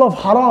 full of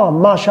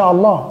haram,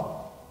 mashallah.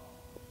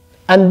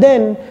 And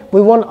then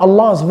we want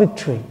Allah's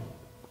victory.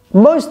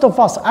 Most of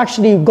us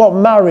actually got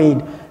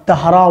married the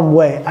haram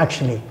way,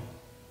 actually.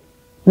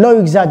 No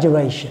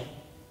exaggeration.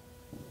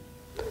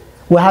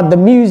 We had the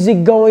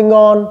music going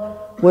on,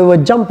 we were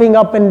jumping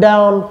up and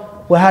down,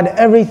 we had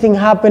everything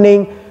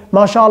happening.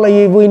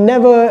 MashaAllah, we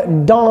never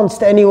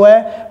danced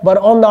anywhere, but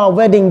on our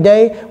wedding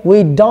day,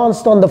 we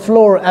danced on the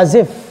floor as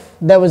if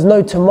there was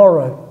no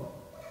tomorrow.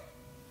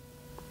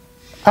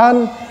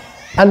 And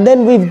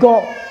then we've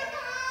got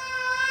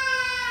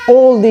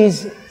all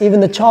these, even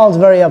the child's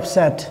very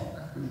upset.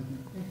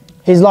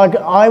 He's like,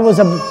 it's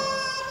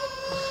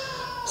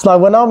like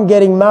when I'm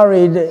getting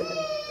married,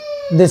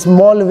 this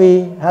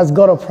Maulvi has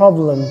got a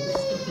problem.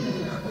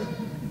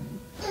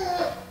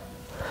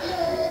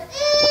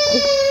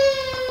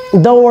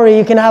 Don't worry,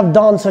 you can have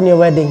dance on your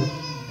wedding.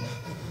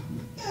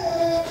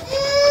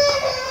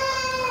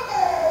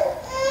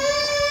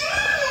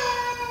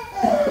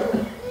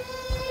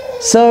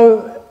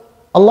 So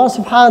Allah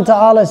subhanahu wa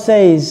ta'ala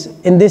says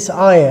in this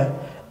ayah,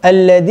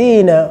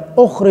 الَّذِينَ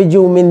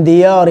أُخْرِجُوا مِنْ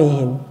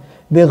دِيَارِهِمْ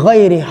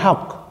بِغَيْرِ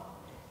حَقٍّ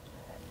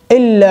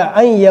إِلَّا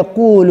أَنْ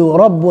يَقُولُوا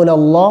رَبُّنَا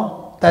اللَّهِ,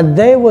 that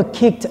they were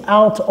kicked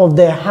out of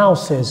their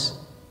houses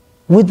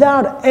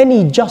without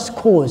any just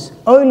cause.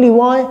 Only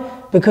why?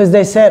 Because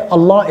they said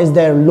Allah is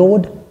their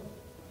Lord.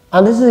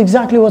 And this is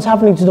exactly what's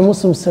happening to the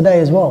Muslims today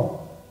as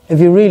well,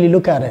 if you really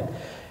look at it.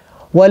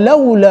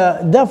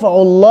 وَلَوْلَا دَفَعُ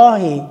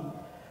اللَّهِ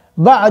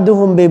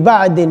بَعْدُهُمْ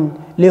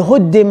بِبَعْدٍ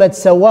لهدمت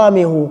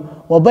سوامه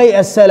وبيع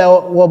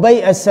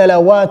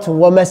الصلوات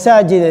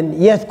ومساجد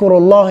يذكر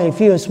الله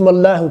فيه اسم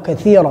الله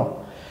كثيرا.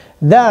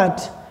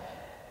 That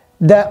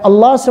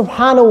Allah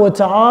subhanahu wa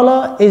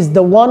ta'ala is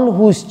the one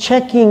who's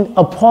checking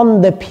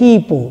upon the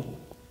people,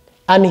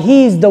 and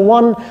He is the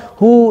one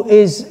who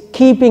is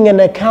keeping an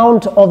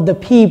account of the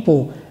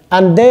people,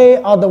 and they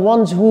are the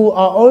ones who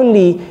are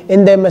only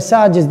in their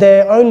masajid,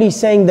 they're only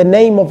saying the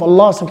name of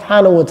Allah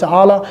subhanahu wa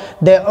ta'ala,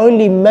 they're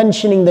only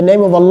mentioning the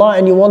name of Allah,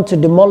 and you want to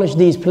demolish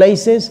these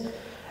places.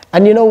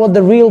 And you know what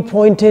the real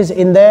point is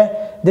in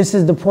there? This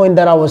is the point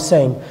that I was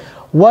saying.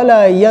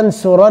 وَلَا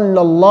يَنْصُرَنَّ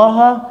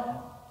اللَّهَ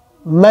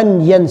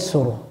مَنْ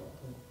يَنْصُرُ.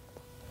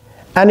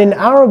 And in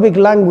Arabic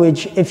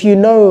language, if you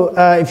know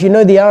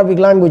the Arabic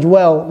language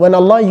well, when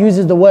Allah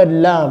uses the word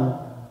lam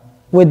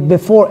with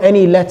before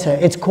any letter,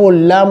 it's called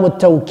lam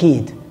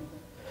tawqeed.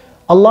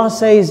 Allah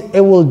says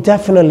it will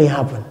definitely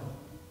happen.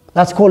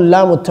 That's called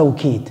lam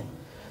tawqeed.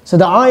 So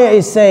the ayah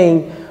is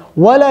saying,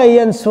 وَلَا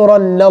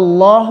يَنْصُرَنَّ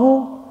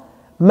اللَّهُ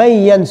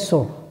مَنْ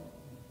يَنْصُرُ.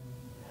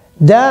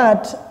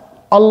 That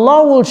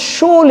Allah will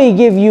surely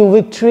give you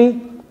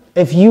victory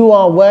if you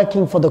are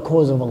working for the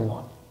cause of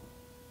Allah.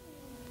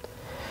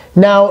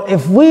 Now,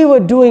 if we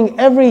were doing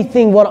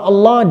everything what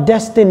Allah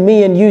destined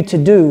me and you to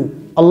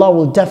do, Allah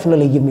will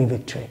definitely give me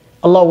victory.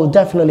 Allah will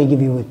definitely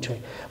give you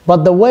victory.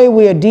 But the way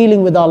we are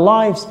dealing with our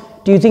lives,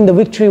 do you think the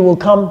victory will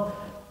come?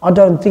 I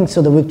don't think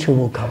so, the victory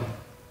will come.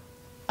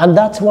 And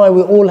that's why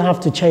we all have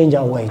to change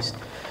our ways.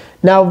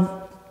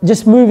 Now,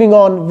 just moving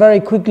on very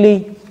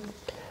quickly,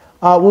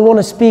 we want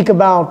to speak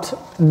about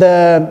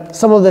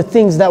some of the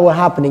things that were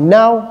happening.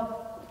 Now,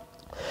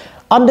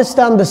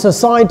 understand the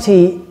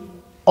society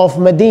of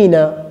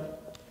Medina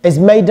is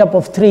made up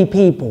of 3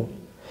 people.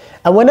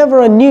 And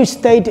whenever a new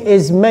state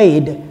is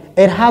made,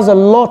 it has a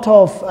lot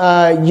of,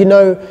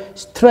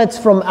 threats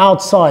from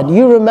outside.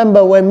 You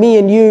remember when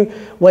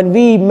when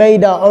we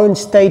made our own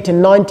state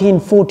in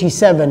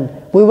 1947,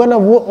 we went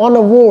on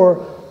a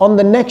war on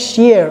the next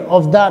year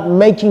of that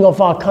making of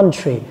our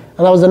country.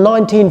 And that was the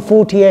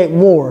 1948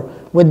 war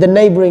with the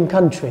neighboring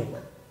country.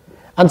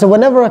 And so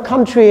whenever a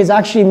country is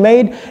actually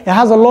made, it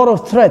has a lot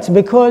of threats,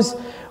 because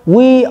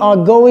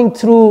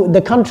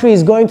the country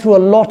is going through a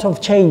lot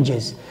of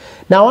changes.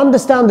 Now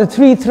understand the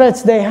 3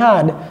 threats they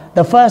had.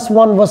 The first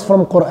one was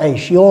from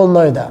Quraysh. You all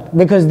know that,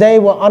 because they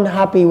were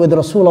unhappy with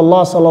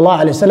Rasulullah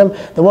sallallahu alaihi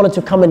wasallam. They wanted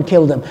to come and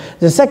kill them.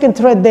 The second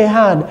threat they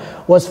had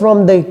was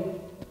from the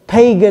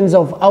pagans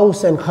of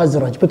Aus and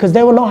Khazraj, because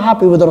they were not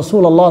happy with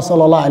Rasulullah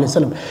sallallahu alaihi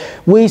wasallam.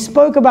 We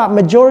spoke about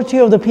majority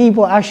of the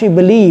people actually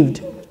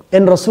believed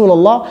in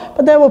Rasulullah,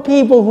 but there were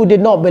people who did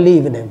not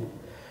believe in him.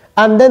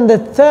 And then the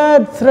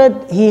third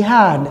threat he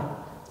had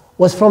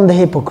was from the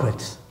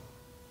hypocrites.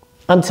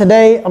 And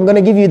today I'm going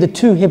to give you the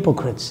 2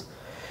 hypocrites.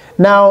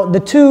 Now, the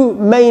 2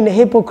 main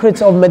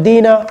hypocrites of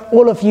Medina,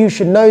 all of you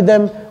should know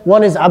them.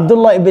 One is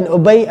Abdullah ibn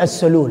Ubay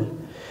as-Salul.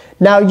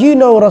 Now, you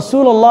know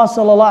Rasulullah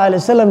sallallahu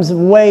alaihi wasallam's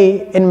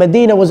way in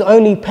Medina was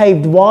only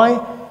paved. Why?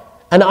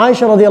 And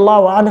Aisha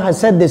radiallahu anha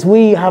said this.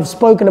 We have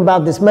spoken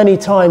about this many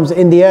times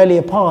in the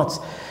earlier parts.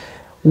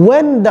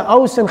 When the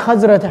Aus and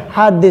Khazraj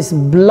had this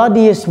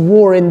bloodiest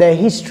war in their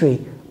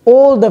history,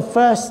 all the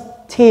first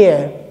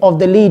tier of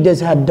the leaders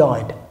had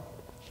died.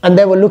 And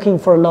they were looking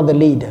for another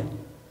leader.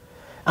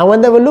 And when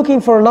they were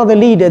looking for another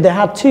leader, they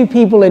had 2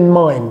 people in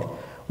mind.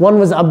 One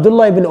was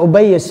Abdullah ibn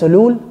Ubay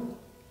as-Salul,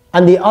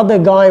 and the other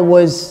guy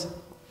was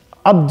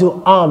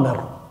Abdu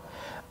Amir.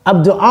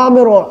 Abdu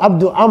Amir or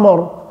Abdu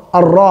Amr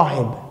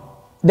al-Rahib.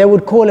 They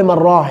would call him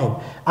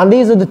al-Rahib. And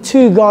these are the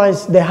 2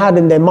 guys they had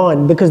in their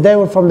mind, because they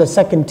were from the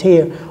second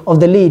tier of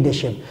the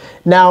leadership.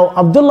 Now,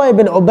 Abdullah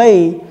ibn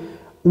Ubay,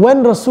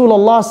 when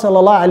Rasulullah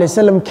sallallahu alaihi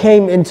wasallam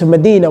came into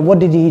Medina, what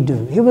did he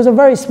do? He was a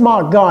very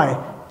smart guy.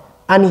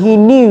 And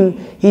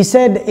he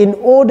said, in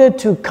order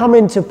to come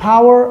into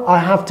power, I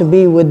have to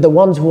be with the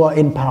ones who are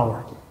in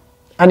power.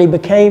 And he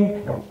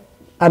became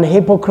an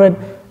hypocrite,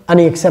 and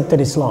he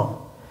accepted Islam.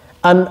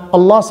 And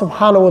Allah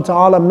subhanahu wa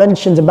ta'ala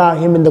mentions about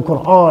him in the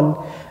Quran.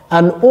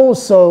 And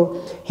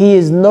also, he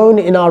is known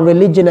in our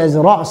religion as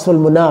Ra'sul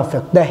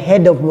Munafiq, the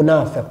head of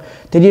Munafiq.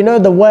 Did you know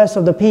the worst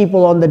of the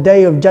people on the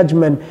day of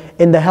judgment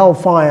in the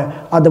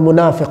hellfire are the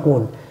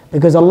Munafiqun?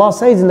 Because Allah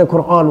says in the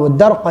Quran,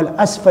 وَالدَّرْقَ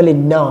الْأَسْفَلِ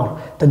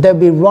النَّارِ, that they'll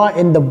be right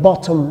in the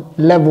bottom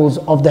levels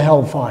of the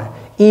hellfire,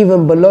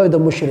 even below the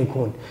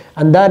mushrikun.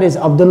 And that is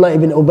Abdullah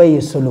ibn Ubay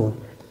as-Salul.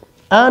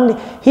 And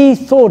he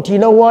thought, you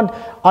know what,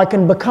 I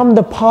can become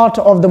the part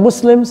of the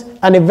Muslims,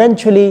 and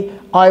eventually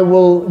I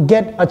will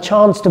get a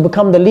chance to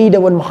become the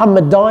leader. When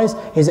Muhammad dies,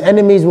 his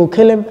enemies will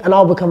kill him, and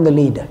I'll become the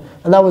leader.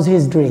 And that was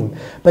his dream.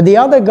 But the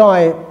other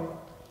guy,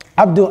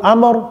 Abdu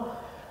Amr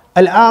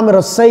al-Amir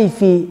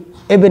al-Sayfi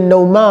ibn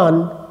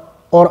Nu'man,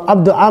 or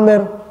Abdu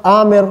Amir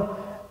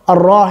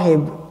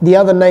al-Rahib, the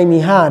other name he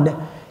had,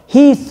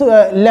 he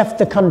left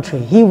the country.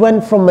 He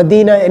went from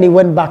Medina and he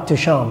went back to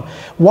Sham.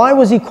 Why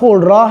was he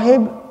called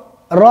Rahib?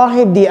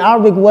 Rahib, the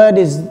Arabic word,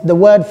 is the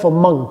word for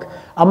monk.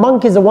 A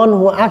monk is the one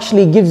who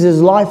actually gives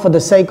his life for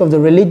the sake of the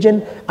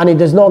religion, and he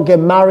does not get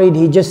married,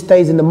 he just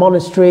stays in the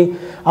monastery.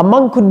 A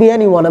monk could be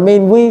anyone. I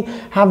mean, we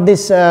have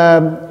this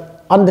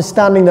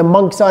understanding that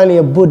monks are only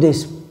a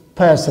Buddhist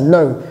person.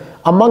 No,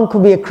 a monk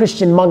could be a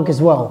Christian monk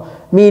as well,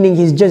 meaning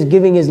he's just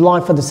giving his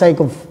life for the sake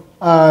of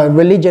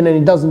religion and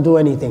he doesn't do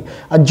anything.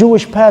 A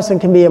Jewish person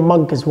can be a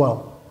monk as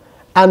well.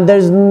 And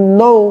there's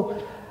no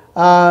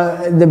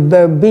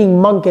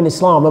being monk in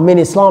Islam. I mean,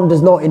 Islam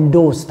does not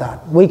endorse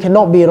that. We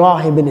cannot be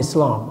rahib in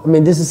Islam. I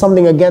mean, this is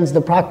something against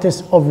the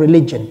practice of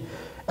religion.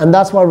 And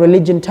that's why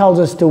religion tells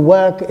us to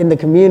work in the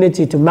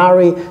community, to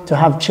marry, to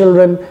have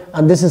children.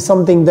 And this is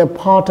something that's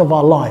part of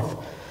our life.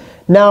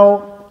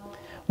 Now,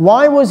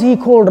 why was he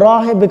called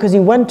rahib? Because he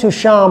went to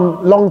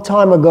Sham long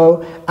time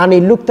ago and he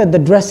looked at the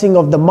dressing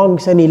of the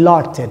monks and he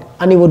liked it.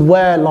 And he would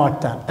wear like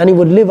that. And he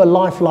would live a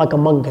life like a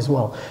monk as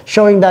well,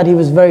 showing that he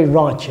was very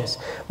righteous.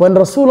 When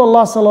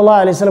Rasulullah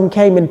SAW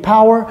came in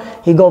power,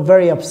 he got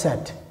very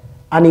upset.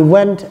 And he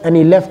went and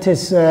he left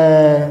his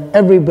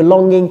every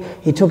belonging,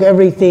 he took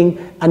everything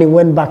and he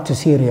went back to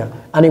Syria.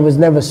 And he was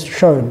never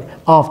shown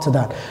after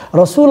that.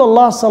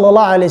 Rasulullah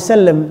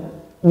SAW,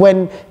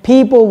 when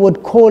people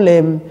would call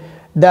him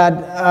that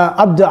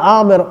Abdu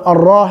Amir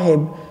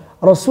al-Rahib,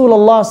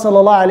 Rasulullah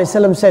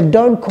SAW said,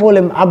 don't call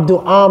him Abdu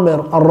Amir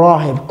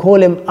al-Rahib, call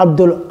him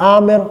Abdul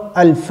Amir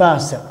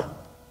al-Fasiq.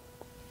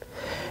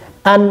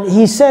 And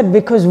he said,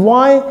 because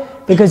why?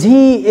 Because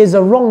he is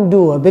a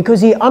wrongdoer, because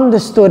he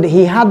understood,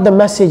 he had the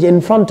message in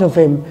front of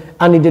him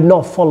and he did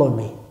not follow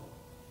me.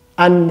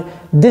 And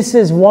this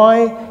is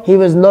why he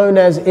was known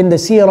as, in the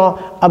seerah,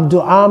 Abdu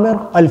Amir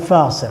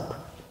al-Fasiq.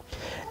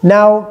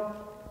 Now,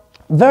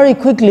 very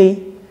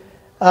quickly,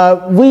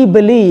 we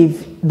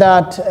believe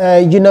that,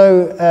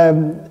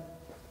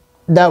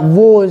 that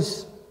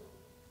wars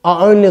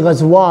are only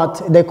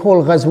ghazwat, they're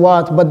called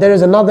ghazwat, but there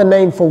is another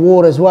name for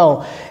war as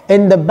well.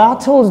 In the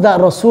battles that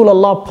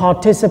Rasulullah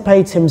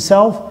participates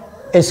himself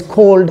is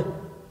called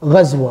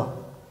ghazwa.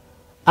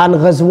 And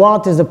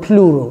ghazwat is a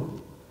plural.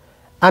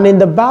 And in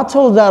the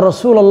battle that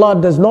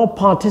Rasulullah does not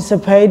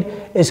participate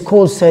is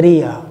called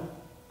Sariya.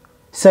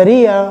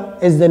 Sariya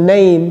is the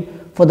name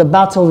for the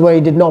battles where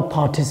he did not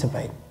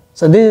participate.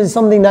 So this is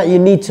something that you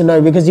need to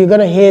know, because you're going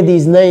to hear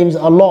these names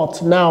a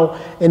lot now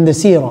in the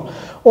seerah.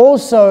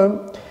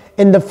 Also,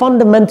 in the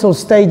fundamental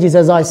stages,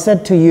 as I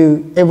said to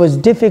you, it was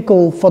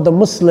difficult for the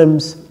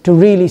Muslims to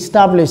really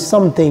establish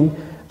something,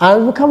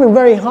 and it was becoming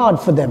very hard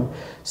for them.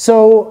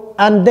 So,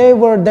 and there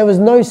was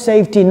no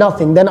safety,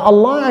 nothing. Then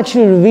Allah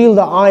actually revealed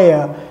the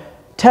ayah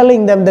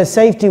telling them the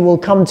safety will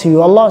come to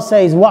you. Allah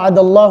says, وَعَدَ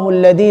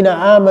اللَّهُ الَّذِينَ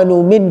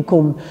آمَنُوا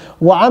مِنْكُمْ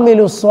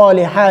وَعَمِلُوا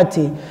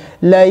الصَّالِحَاتِ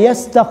لَا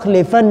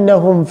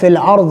يَسْتَخْلِفَنَّهُمْ فِي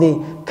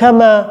الْأَرْضِ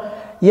كَمَا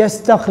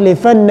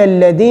يَسْتَخْلِفَنَّ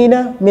الَّذِينَ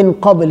مِنْ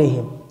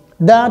قَبْلِهِمْ.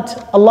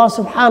 That Allah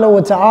subhanahu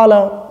wa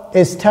ta'ala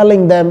is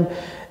telling them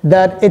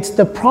that it's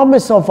the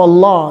promise of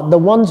Allah, the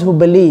ones who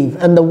believe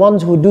and the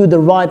ones who do the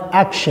right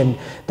action,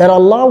 that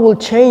Allah will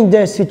change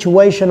their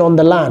situation on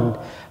the land.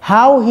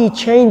 How He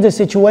changed the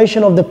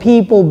situation of the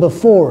people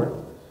before,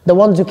 the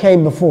ones who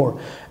came before.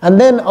 And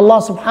then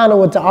Allah subhanahu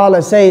wa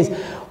ta'ala says,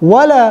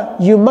 وَلَا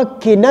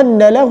يُمَكِّنَنَّ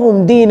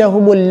لَهُمْ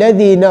دِينَهُمُ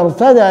الَّذِي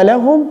نَرْتَدَى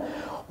لَهُمْ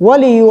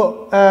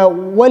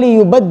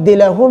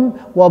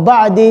وَلِيُبَدِّلَهُمْ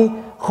وَبَعْدِ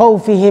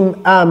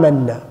خَوْفِهِمْ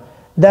آمَنَّا.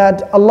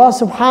 That Allah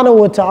subhanahu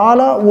wa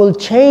ta'ala will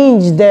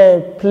change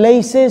their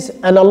places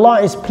and Allah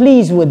is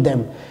pleased with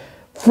them.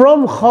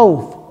 From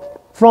khawf,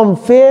 from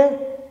fear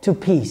to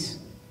peace.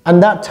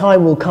 And that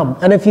time will come.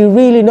 And if you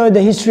really know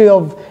the history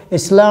of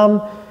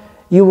Islam,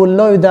 you will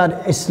know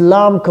that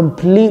Islam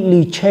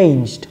completely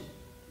changed.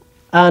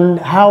 And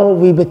how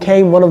we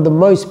became one of the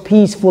most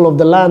peaceful of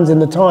the lands in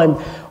the time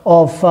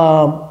of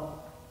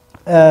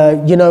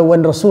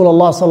when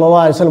Rasulullah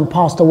SAW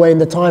passed away, in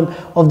the time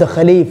of the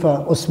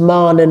Khalifa,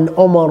 Usman and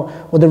Umar,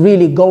 were the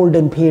really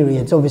golden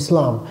periods of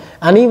Islam.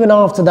 And even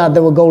after that,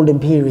 there were golden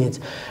periods.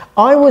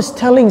 I was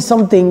telling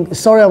something,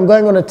 sorry, I'm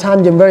going on a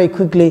tangent very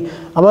quickly.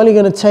 I'm only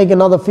going to take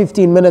another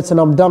 15 minutes and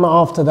I'm done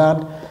after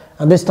that.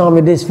 And this time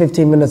it is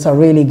 15 minutes, I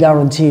really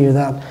guarantee you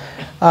that.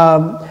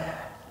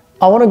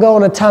 I want to go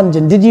on a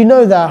tangent. Did you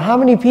know that? How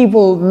many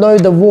people know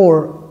the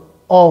war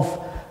of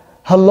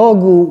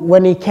Hulagu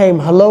when he came,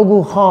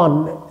 Hulagu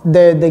Khan,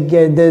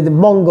 the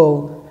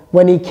Mongol,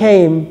 when he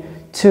came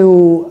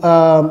to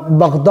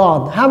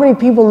Baghdad? How many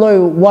people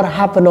know what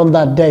happened on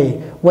that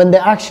day when they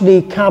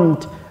actually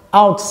camped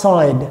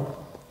outside?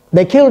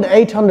 They killed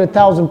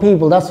 800,000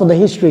 people. That's what the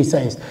history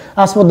says.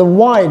 That's what the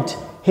white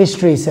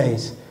history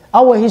says.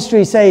 Our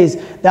history says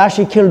they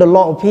actually killed a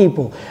lot of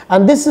people.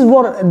 And this is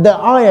what the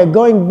ayah,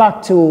 going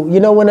back to,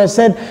 when I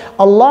said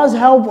Allah's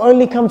help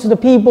only comes to the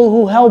people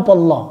who help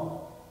Allah.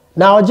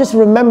 Now I just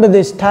remember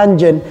this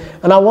tangent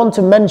and I want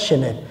to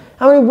mention it.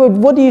 I mean,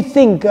 what do you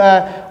think?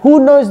 Who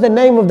knows the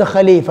name of the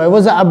Khalifa? It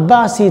was an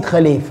Abbasid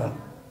Khalifa.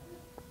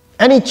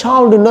 Any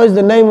child who knows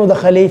the name of the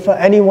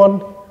Khalifa?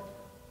 Anyone?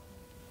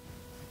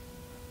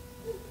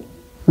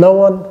 No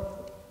one?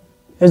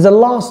 He's the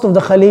last of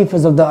the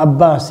Khalifas of the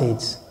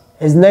Abbasids.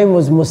 His name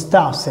was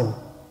Musta'sim.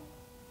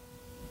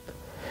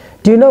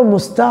 Do you know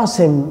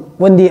Mustasim,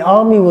 when the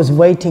army was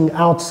waiting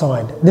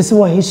outside, this is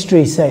what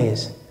history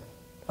says,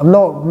 I'm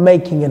not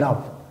making it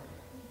up,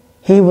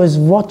 he was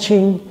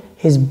watching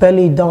his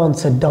belly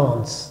dancer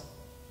dance.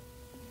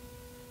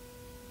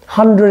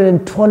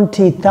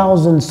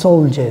 120,000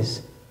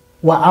 soldiers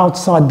were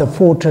outside the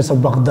fortress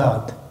of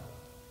Baghdad.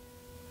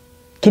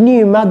 Can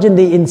you imagine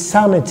the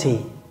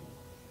insanity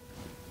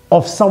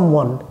of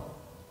someone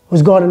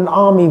who's got an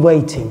army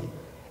waiting?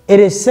 It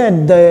is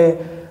said the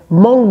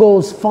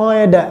Mongols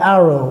fired an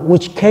arrow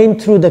which came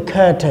through the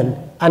curtain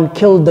and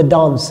killed the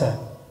dancer.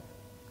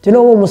 Do you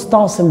know what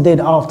Mustasim did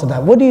after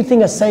that? What do you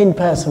think a sane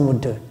person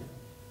would do?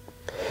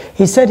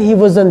 He said he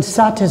was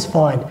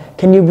unsatisfied.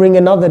 Can you bring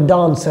another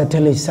dancer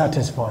till he's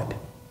satisfied?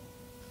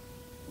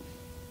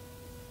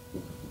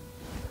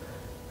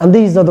 And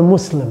these are the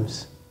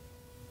Muslims.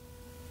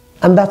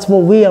 And that's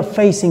what we are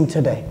facing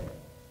today.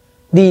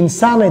 The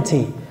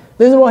insanity.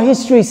 This is what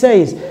history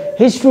says.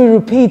 History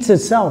repeats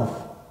itself.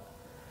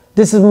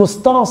 This is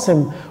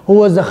Mustasim, who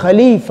was the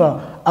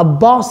Khalifa.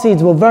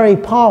 Abbasids were very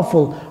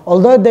powerful.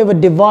 Although they were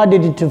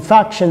divided into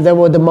factions, there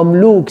were the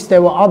Mamluks,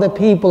 there were other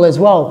people as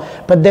well.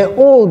 But they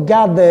all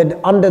gathered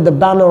under the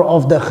banner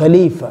of the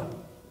Khalifa.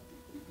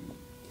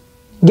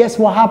 Guess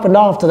what happened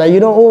after that?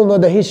 You all know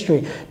the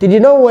history. Did you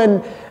know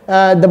when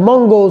the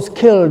Mongols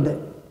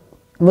killed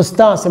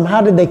Mustasim,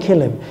 how did they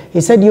kill him? He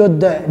said, you're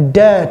the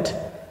dirt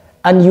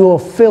and you're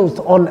filth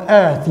on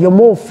earth. You're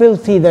more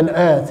filthy than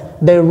earth.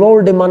 They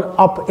rolled him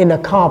up in a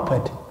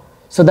carpet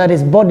so that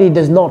his body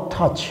does not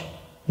touch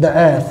the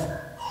earth.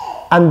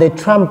 And they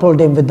trampled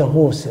him with the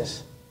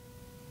horses.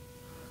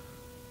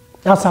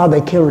 That's how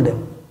they killed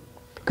him.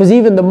 Because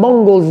even the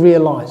Mongols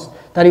realized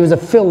that he was a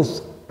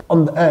filth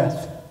on the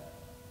earth.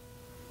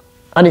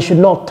 And he should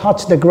not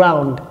touch the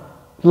ground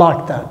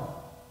like that.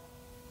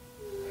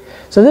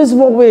 So this is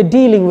what we're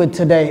dealing with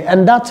today.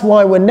 And that's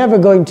why we're never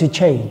going to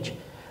change.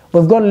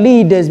 We've got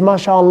leaders,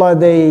 mashallah,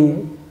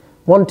 they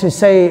want to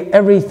say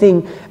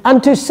everything.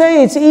 And to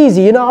say it's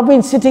easy. I've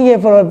been sitting here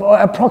for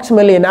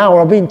approximately an hour.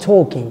 I've been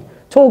talking.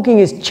 Talking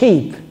is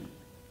cheap.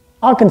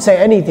 I can say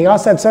anything. I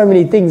said so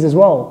many things as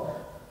well.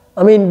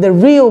 I mean, the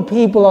real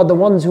people are the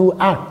ones who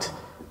act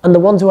and the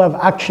ones who have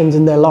actions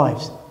in their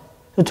lives.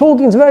 The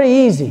talking is very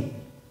easy.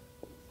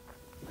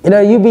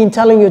 You've been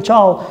telling your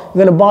child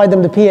you're going to buy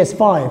them the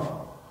PS5.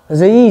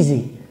 It's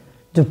easy.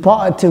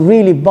 To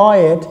really buy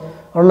it,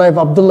 I don't know if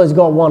Abdullah's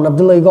got one.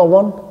 Abdullah, you got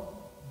one?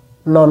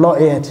 No, not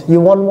yet.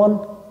 You want one?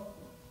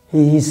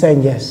 He's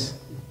saying yes.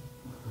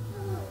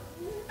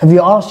 Have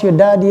you asked your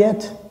dad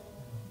yet?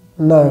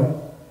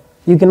 No.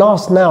 You can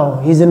ask now.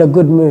 He's in a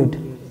good mood.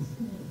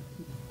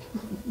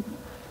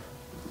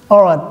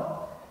 All right.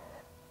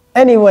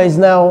 Anyways,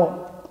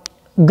 now,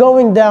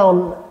 going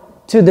down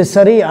to the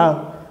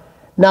Sharia.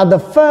 Now, the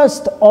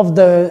first of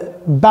the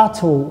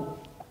battle,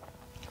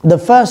 the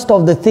first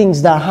of the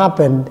things that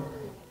happened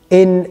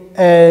and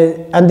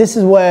this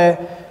is where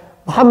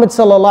Muhammad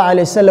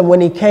SAW, when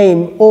he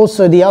came,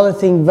 also the other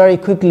thing very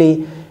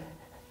quickly,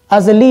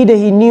 as a leader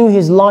he knew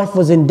his life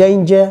was in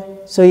danger,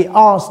 so he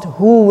asked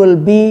who will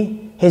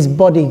be his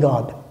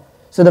bodyguard.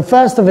 So the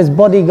first of his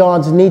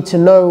bodyguards need to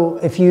know,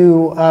 if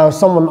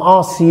someone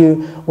asks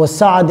you, was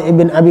Sa'ad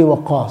ibn Abi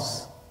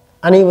Waqqas.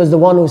 And he was the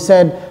one who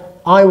said,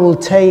 I will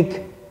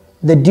take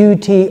the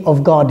duty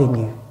of guarding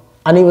you.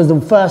 And he was the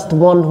first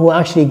one who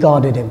actually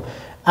guarded him.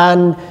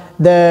 And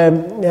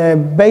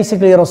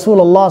basically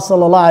Rasulullah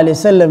sallallahu alaihi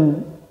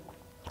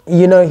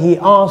wasallam, he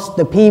asked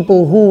the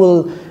people who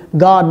will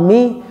guard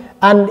me.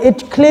 And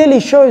it clearly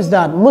shows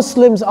that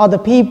Muslims are the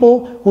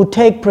people who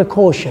take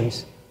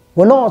precautions.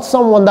 We're not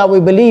someone that we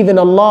believe in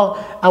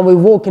Allah and we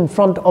walk in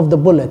front of the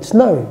bullets.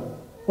 No.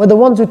 We're the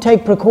ones who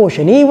take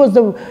precaution. He was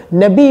the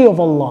Nabi of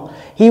Allah.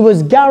 He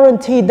was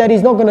guaranteed that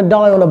he's not going to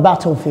die on a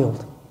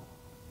battlefield.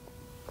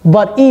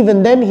 But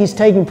even then, he's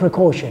taking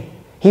precaution.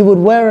 He would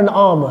wear an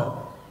armor.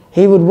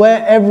 He would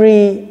wear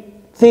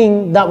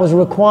everything that was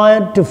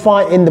required to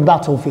fight in the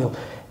battlefield,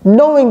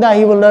 knowing that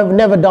he will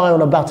never die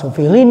on a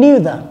battlefield. He knew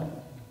that.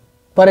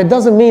 But it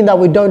doesn't mean that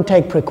we don't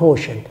take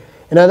precaution.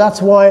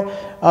 That's why,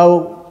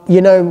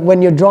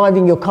 when you're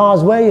driving your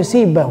cars, wear your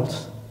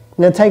seatbelts.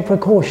 Take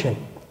precaution.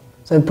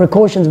 So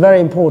precaution is very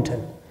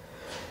important.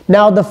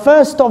 Now, the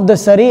first of the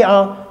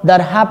Sharia that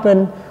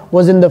happened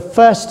was in the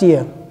first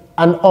year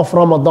of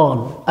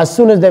Ramadan. As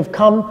soon as they've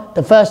come,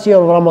 the first year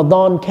of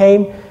Ramadan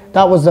came,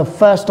 that was the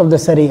first of the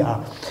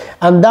Sharia.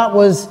 And that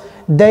was,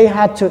 they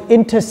had to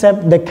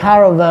intercept the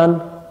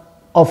caravan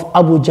of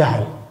Abu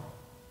Jahl.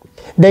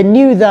 They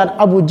knew that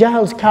Abu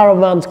Jahl's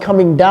caravan's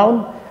coming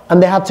down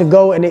and they had to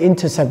go and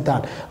intercept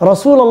that.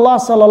 Rasulullah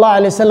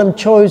sallallahu alaihi wasallam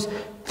chose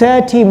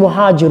 30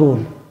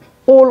 muhajirun.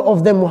 All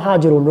of them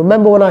muhajirun.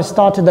 Remember when I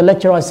started the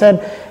lecture, I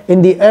said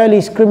in the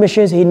early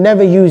skirmishes, he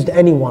never used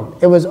anyone.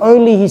 It was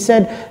only, he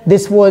said,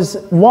 this was,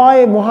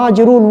 why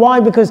muhajirun? Why?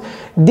 Because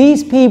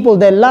these people,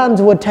 their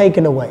lands were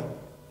taken away.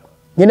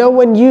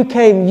 When you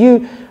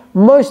came,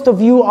 most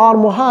of you are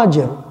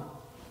muhajir.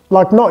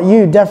 Like not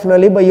you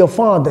definitely, but your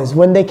fathers.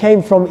 When they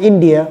came from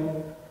India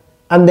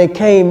and they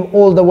came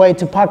all the way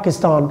to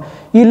Pakistan,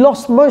 you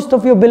lost most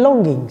of your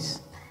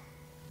belongings.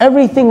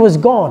 Everything was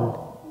gone.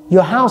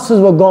 Your houses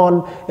were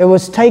gone. It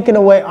was taken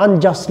away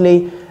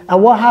unjustly.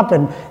 And what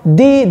happened?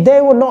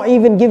 They were not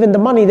even given the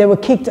money. They were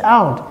kicked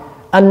out.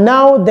 And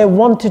now they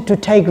wanted to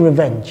take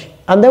revenge.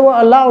 And they were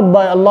allowed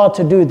by Allah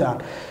to do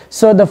that.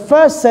 So the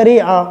first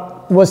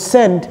Sari'ah was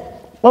sent,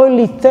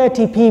 only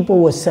 30 people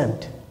were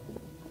sent.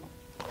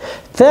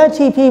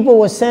 30 people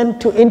were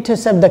sent to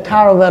intercept the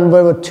caravan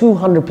where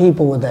 200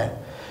 people were there.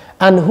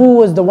 And who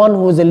was the one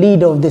who was the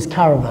leader of this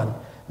caravan?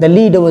 The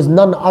leader was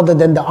none other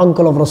than the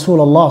uncle of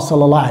Rasulullah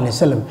SAW.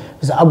 It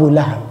was Abu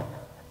Lahab.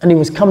 And he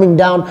was coming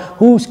down.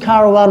 Whose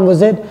caravan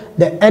was it?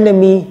 The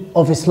enemy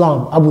of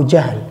Islam, Abu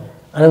Jahl.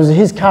 And it was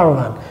his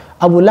caravan.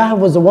 Abu Lahab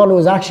was the one who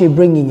was actually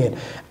bringing it.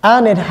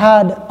 And it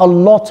had a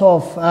lot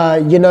of,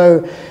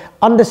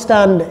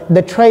 understand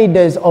the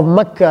traders of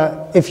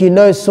Mecca. If you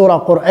know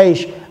Surah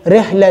Quraysh,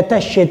 رِحْلَةَ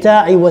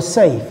الشِّتَاءِ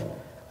وَالسَّيْفِ.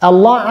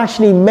 Allah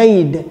actually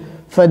made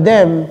for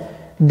them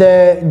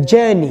the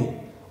journey.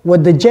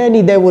 With the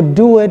journey they would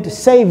do it,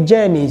 safe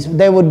journeys.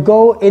 They would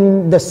go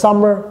in the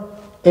summer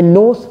in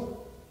north,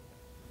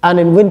 and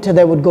in winter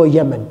they would go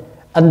Yemen.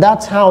 And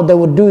that's how they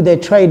would do their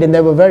trade, and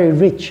they were very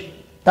rich.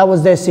 That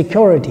was their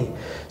security.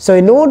 So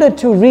in order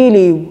to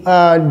really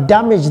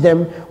damage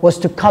them was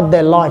to cut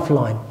their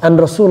lifeline. And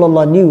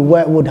Rasulullah knew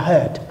where it would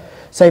hurt.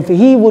 So if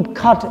he would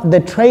cut the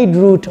trade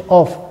route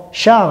of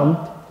Sham,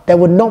 they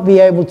would not be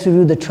able to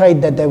do the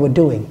trade that they were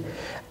doing.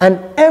 And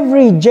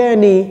every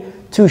journey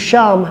to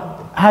Sham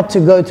had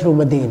to go through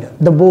Medina,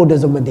 the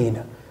borders of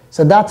Medina.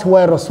 So that's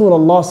where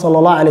Rasulullah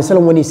SAW,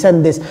 when he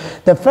sent this,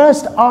 the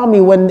first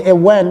army when it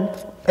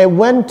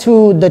went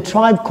to the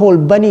tribe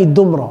called Bani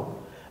Dumra.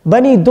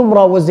 Bani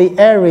Dumra was the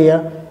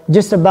area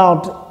just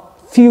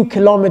about few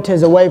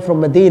kilometers away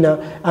from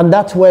Medina, and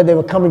that's where they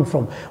were coming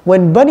from.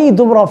 When Bani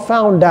Dumra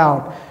found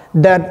out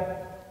that,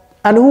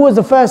 and who was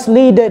the first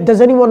leader? Does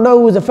anyone know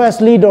who was the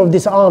first leader of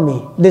this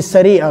army? This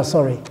Sari'ah,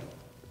 sorry.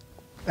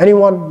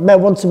 Anyone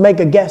wants to make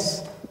a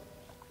guess?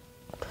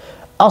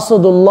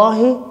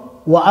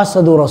 Asadullahi wa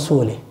Asadu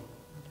Rasuli.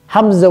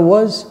 Hamza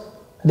was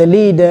the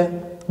leader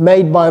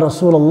made by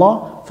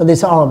Rasulullah for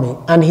this army,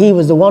 and he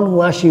was the one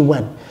who actually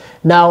went.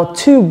 Now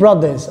two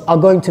brothers are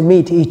going to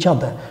meet each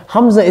other.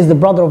 Hamza is the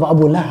brother of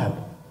Abu Lahab.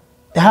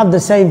 They have the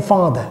same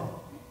father.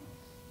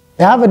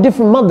 They have a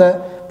different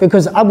mother,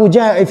 because Abu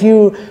Jahl, if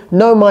you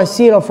know my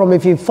seerah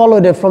if you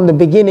followed it from the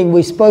beginning,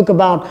 we spoke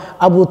about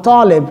Abu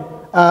Talib,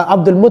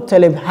 Abdul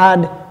Muttalib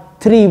had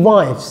 3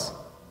 wives.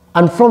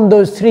 And from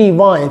those 3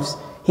 wives,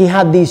 he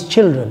had these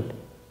children.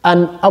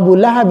 And Abu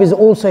Lahab is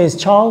also his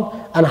child,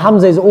 and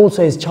Hamza is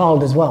also his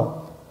child as well.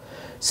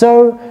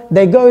 So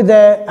they go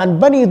there, and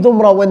Bani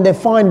Dumra, when they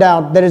find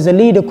out there is a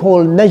leader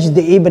called Najd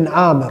ibn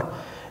Amr.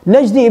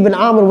 Najd ibn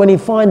Amr, when he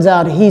finds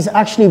out, he's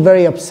actually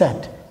very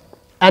upset.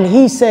 And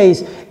he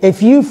says,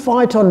 if you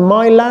fight on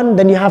my land,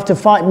 then you have to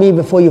fight me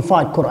before you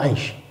fight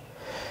Quraysh.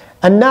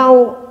 And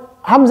now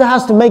Hamza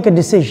has to make a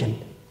decision.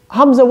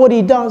 Hamza, what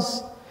he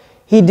does,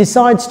 he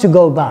decides to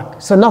go back.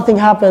 So nothing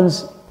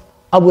happens.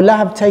 Abu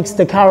Lahab takes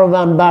the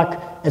caravan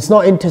back. It's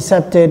not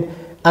intercepted,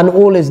 and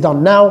all is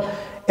done. Now,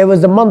 it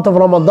was the month of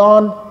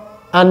Ramadan,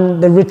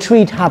 and the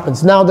retreat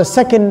happens. Now the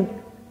second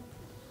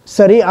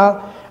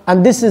Sari'ah,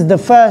 and this is the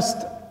first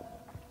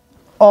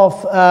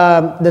of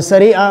the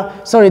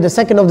Sari'ah, sorry, the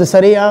second of the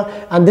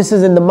Sari'ah, and this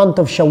is in the month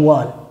of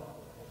Shawwal.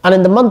 And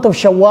in the month of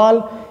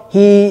Shawwal,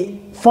 he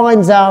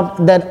finds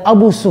out that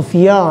Abu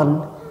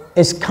Sufyan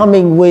is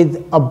coming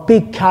with a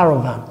big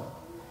caravan.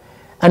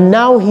 And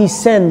now he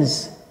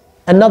sends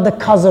another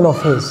cousin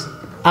of his.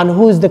 And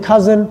who is the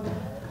cousin?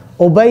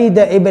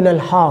 Ubaydah ibn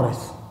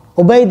al-Harith.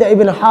 Ubaydah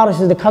ibn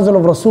al-Harith is the cousin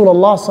of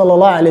Rasulullah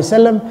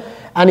SAW,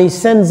 and he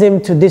sends him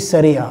to this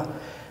Sari'ah.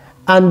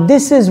 And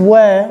this is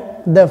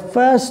where the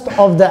first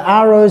of the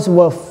arrows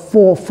were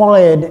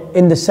fired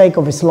in the sake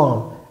of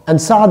Islam. And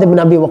Sa'd ibn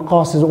Abi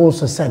Waqqas is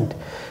also sent.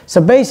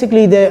 So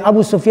basically, the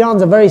Abu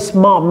Sufyan's a very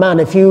smart man.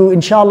 If you,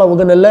 inshallah, we're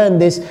going to learn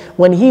this.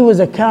 When he was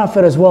a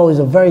kafir as well, he's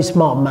a very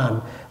smart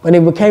man. When he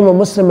became a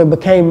Muslim, it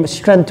became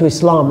strength to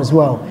Islam as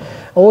well.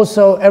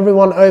 Also,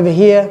 everyone over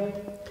here,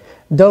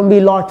 don't be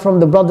like from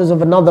the brothers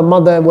of another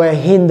mother, where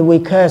we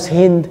curse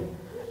Hind,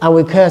 and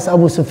we curse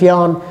Abu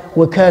Sufyan,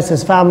 we curse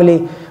his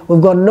family.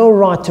 We've got no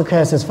right to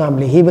curse his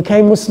family. He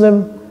became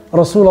Muslim.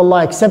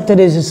 Rasulullah accepted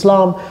his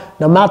Islam.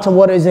 No matter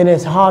what is in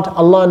his heart,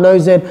 Allah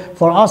knows it.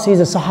 For us, he's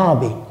a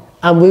Sahabi,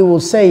 and we will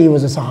say he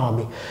was a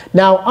Sahabi.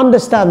 Now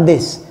understand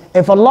this.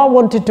 If Allah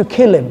wanted to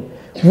kill him,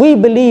 we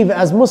believe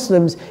as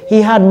Muslims,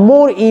 he had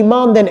more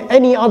iman than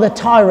any other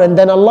tyrant,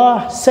 then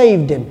Allah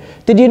saved him.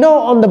 Did you know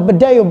on the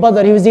day of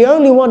Badr, he was the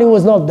only one who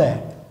was not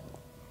there?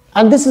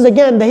 And this is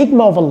again the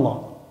hikmah of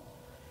Allah.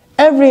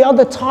 Every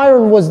other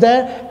tyrant was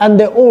there, and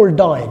they all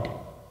died.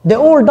 They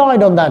all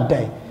died on that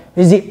day.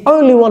 He's the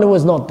only one who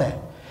was not there.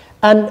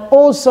 And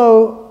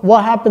also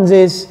what happens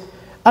is,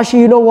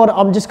 Actually, you know what?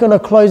 I'm just going to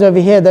close over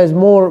here. There's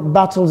more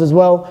battles as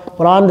well,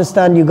 but I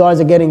understand you guys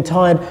are getting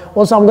tired.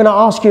 Also, I'm going to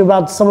ask you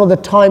about some of the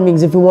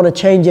timings if you want to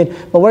change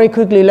it. But very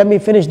quickly, let me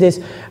finish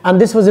this.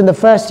 And this was in the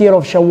first year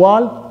of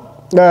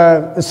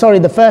Shawwal. Sorry,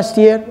 the first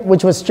year,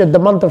 which was the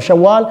month of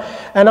Shawwal.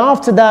 And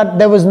after that,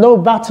 there was no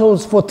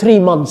battles for 3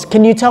 months.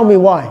 Can you tell me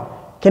why?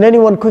 Can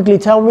anyone quickly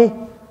tell me?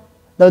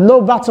 There was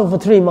no battle for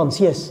 3 months,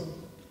 yes.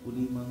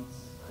 Holy months.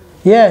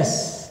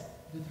 Yes.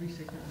 The 3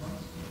 sacred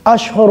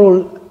months.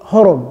 Ashhurul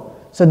Hurum.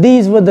 So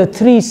these were the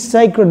 3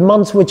 sacred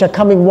months which are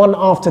coming one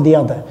after the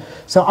other.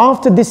 So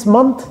after this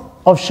month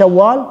of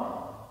Shawwal,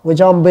 which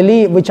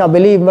I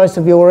believe most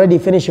of you already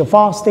finished your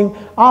fasting,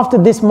 after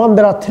this month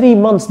there are 3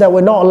 months that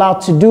we're not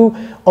allowed to do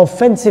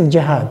offensive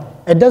jihad.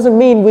 It doesn't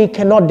mean we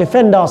cannot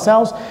defend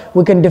ourselves.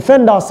 We can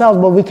defend ourselves,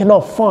 but we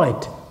cannot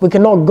fight. We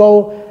cannot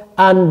go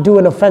and do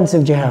an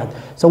offensive jihad.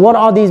 So what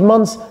are these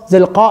months?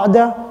 Zil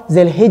Qa'dah,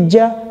 Zil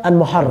Hijjah and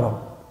Muharram.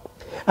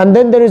 And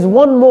then there is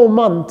one more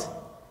month.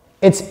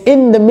 It's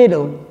in the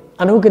middle,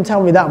 and who can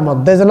tell me that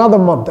month? There's another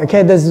month,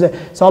 okay?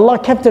 So Allah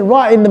kept it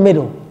right in the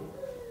middle.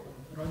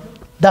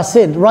 That's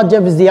it.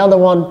 Rajab is the other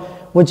one,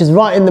 which is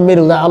right in the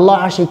middle, that Allah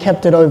actually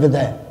kept it over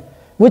there,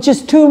 which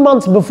is 2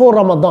 months before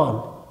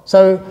Ramadan.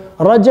 So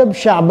Rajab,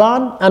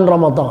 Sha'ban and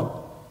Ramadan.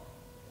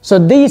 So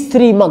these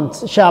 3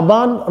 months,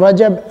 Sha'ban,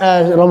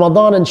 Rajab,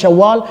 Ramadan and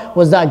Shawwal,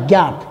 was that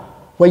gap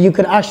where you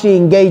could actually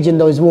engage in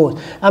those wars.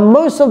 And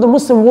most of the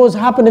Muslim wars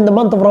happen in the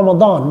month of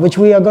Ramadan, which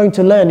we are going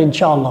to learn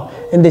inshallah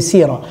in the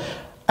seerah.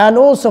 And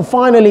also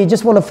finally,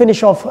 just want to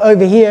finish off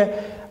over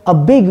here, a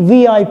big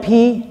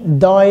VIP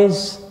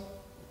dies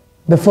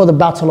before the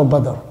Battle of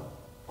Badr.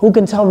 Who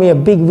can tell me a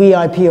big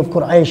VIP of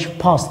Quraysh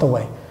passed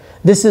away?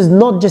 This is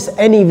not just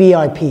any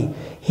VIP.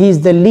 He's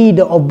the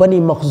leader of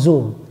Bani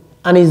Makhzum,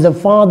 and he's the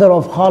father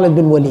of Khalid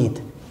bin Walid,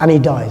 and he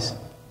dies.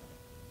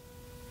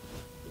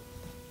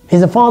 He's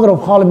the father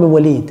of Khalid bin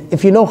Walid.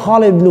 If you know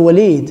Khalid bin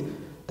Walid,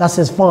 that's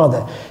his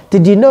father.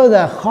 Did you know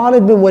that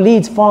Khalid bin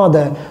Walid's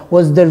father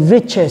was the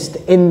richest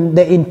in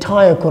the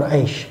entire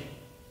Quraysh?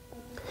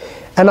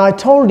 And I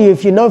told you,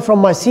 if you know from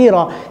my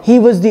seerah, he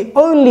was the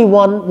only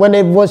one, when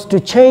it was to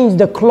change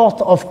the cloth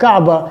of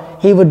Kaaba,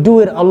 he would do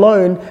it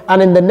alone,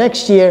 and in the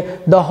next year,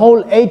 the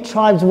whole 8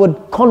 tribes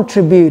would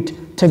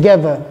contribute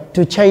together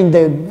to change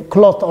the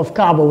cloth of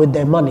Kaaba with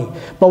their money.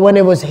 But when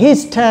it was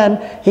his turn,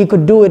 he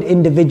could do it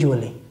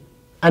individually.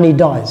 And he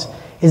dies.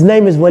 His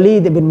name is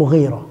Walid ibn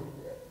Mughira.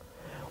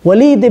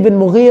 Walid ibn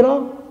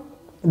Mughira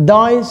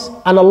dies,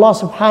 and Allah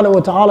subhanahu wa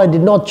ta'ala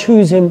did not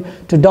choose him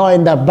to die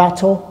in that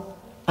battle,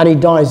 and he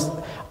dies.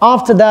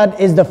 After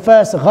that is the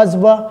first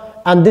Ghazwa,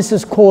 and this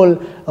is called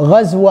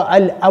Ghazwa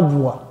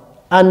al-Abwa.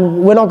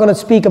 And we're not going to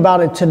speak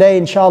about it today,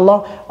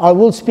 inshallah. I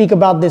will speak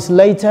about this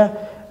later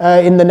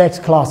in the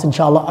next class,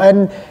 inshallah.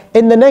 And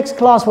in the next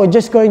class, we're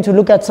just going to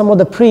look at some of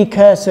the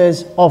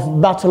precursors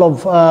of Battle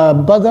of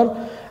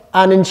Badr.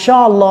 And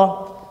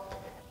inshallah,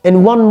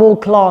 in one more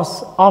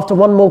class, after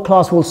one more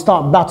class, we'll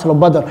start Battle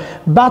of Badr.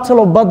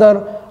 Battle of Badr,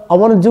 I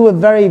want to do a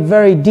very,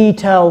 very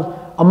detailed.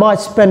 I might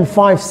spend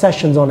 5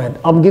 sessions on it.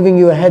 I'm giving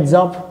you a heads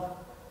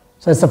up.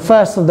 So it's the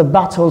first of the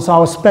battles, so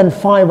I'll spend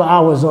 5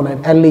 hours on it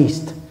at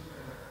least.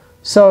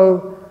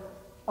 So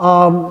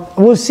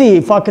we'll see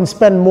if I can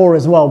spend more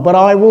as well, but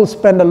I will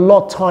spend a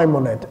lot of time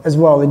on it as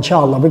well,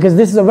 inshallah, because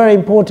this is a very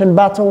important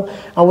battle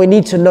and we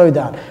need to know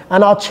that.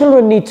 And our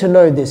children need to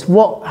know this,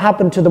 what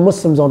happened to the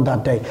Muslims on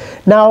that day.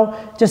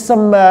 Now, just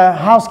some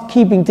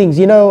housekeeping things.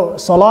 You know,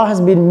 Salah has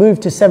been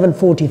moved to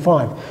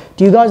 7:45.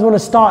 Do you guys want to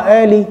start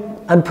early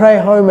and pray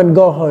home and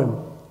go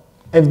home?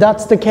 If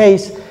that's the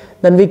case,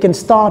 then we can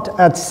start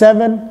at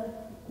 7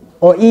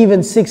 or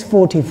even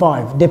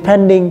 6:45,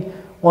 depending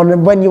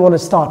on when you want to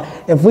start.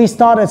 If we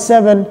start at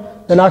 7,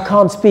 then I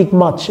can't speak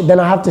much.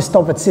 Then I have to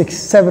stop at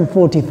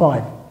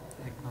 7:45.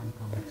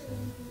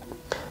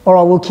 All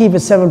right, we'll keep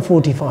it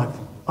 7:45.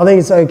 I think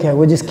it's okay.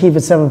 We'll just keep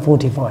it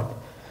 7:45.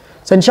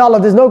 So inshallah,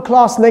 there's no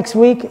class next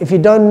week. If you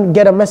don't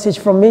get a message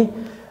from me,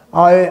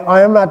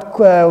 I am at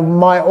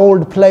my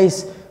old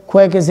place,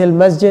 Quakers Hill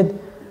Masjid,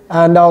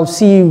 and I'll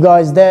see you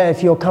guys there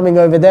if you're coming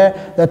over there.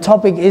 The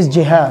topic is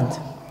jihad.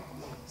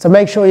 So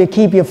make sure you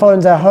keep your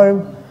phones at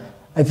home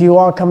if you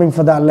are coming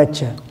for that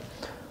lecture.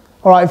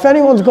 All right, if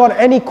anyone's got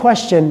any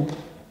question,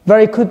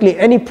 very quickly,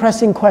 any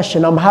pressing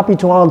question, I'm happy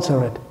to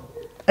answer it.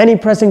 Any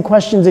pressing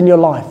questions in your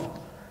life?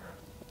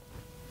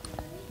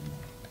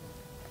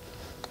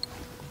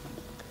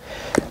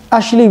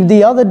 Actually,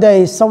 the other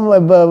day,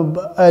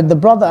 the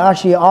brother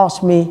actually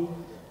asked me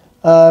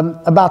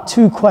about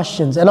 2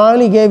 questions, and I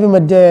only gave him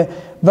a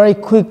very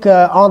quick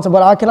answer,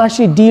 but I can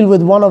actually deal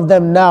with one of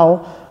them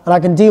now, and I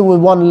can deal with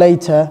one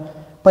later.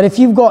 But if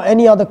you've got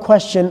any other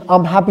question,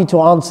 I'm happy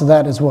to answer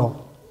that as well.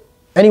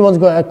 Anyone's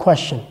got a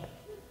question?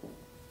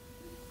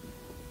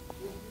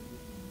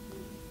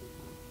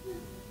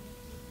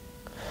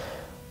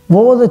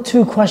 What were the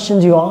 2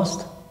 questions you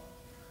asked?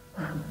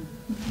 Well,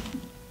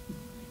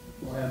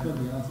 I've got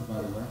the answer,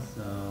 by the way.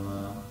 So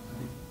I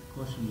think the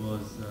question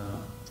was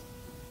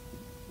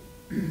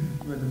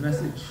were the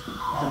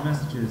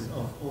messages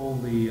of all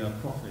the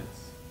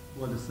prophets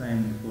were the same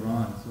in the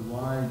Quran. So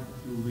why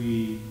do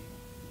we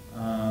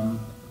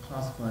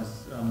classify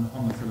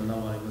Muhammad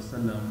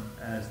SAW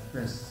as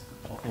best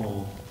of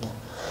all?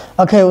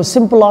 Okay, well,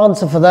 simple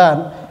answer for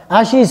that.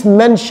 Actually, it's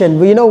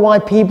mentioned. You know why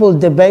people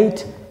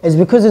debate? It's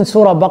because in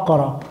Surah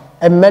Baqarah,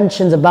 it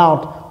mentions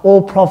about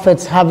all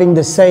prophets having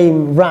the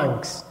same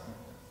ranks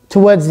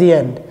towards the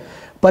end.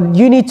 But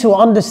you need to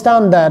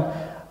understand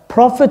that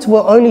prophets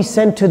were only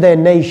sent to their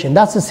nation.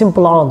 That's a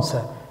simple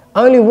answer.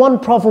 Only one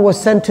prophet was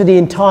sent to the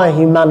entire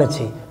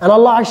humanity. And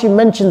Allah actually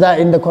mentioned that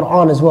in the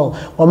Quran as well.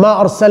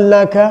 وَمَا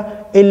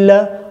أَرْسَلْنَاكَ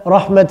إِلَّا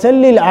رَحْمَةً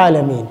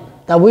لِلْعَالَمِينَ.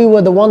 That we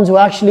were the ones who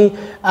actually,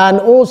 and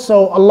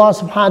also Allah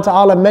subhanahu wa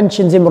ta'ala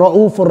mentions him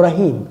Ra'ufur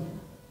Rahim.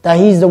 That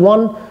he's the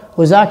one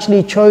who's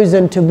actually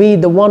chosen to be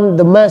the one,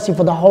 the mercy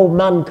for the whole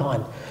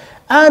mankind.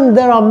 And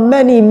there are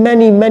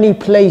many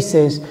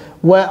places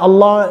where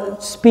Allah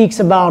speaks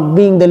about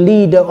being the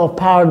leader of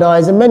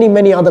paradise and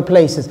many other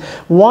places.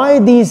 Why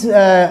these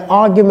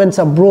arguments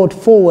are brought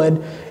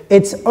forward,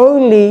 it's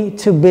only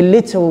to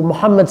belittle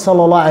Muhammad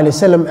SAW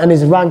and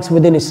his ranks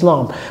within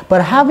Islam.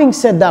 But having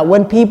said that,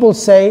 when people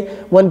say,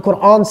 when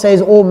Quran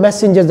says all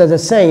messengers are the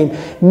same,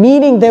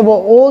 meaning they were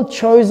all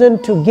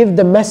chosen to give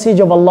the message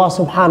of Allah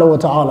subhanahu wa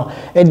ta'ala.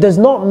 It does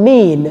not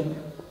mean,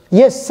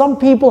 yes, some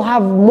people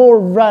have more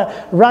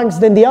ranks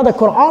than the other.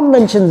 Quran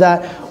mentions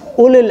that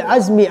Ulul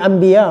Azmi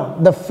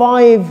Anbiya, the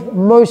 5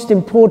 most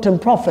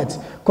important prophets.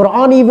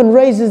 Quran even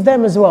raises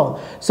them as well.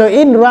 So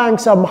in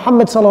ranks are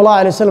Muhammad SAW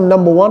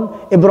number 1,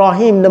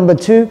 Ibrahim number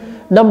 2,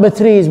 number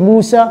 3 is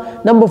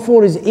Musa, number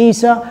 4 is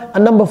Isa,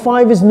 and number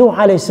 5 is Nuh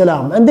alayhi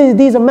salam. And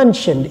these are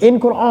mentioned in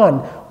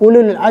Quran.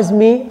 Ulul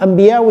Azmi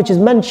Anbiya, which is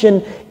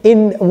mentioned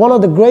in one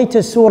of the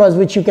greatest surahs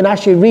which you can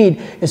actually read,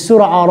 is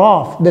Surah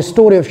Araf, the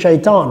story of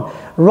Shaitan.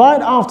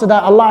 Right after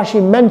that, Allah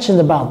actually mentions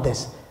about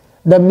this.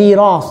 The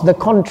miras, the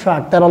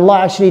contract that Allah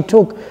actually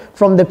took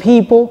from the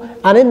people,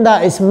 and in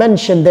that is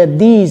mentioned that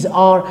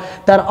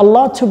that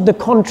Allah took the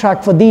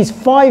contract for these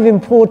 5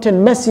 important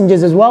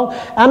messengers as well.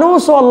 And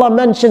also Allah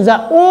mentions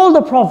that all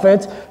the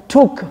prophets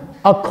took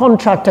a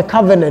contract, a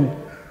covenant,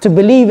 to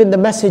believe in the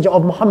message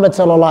of Muhammad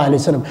SAW.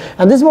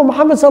 And this is what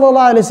Muhammad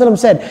SAW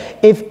said: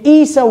 if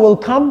Isa will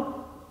come,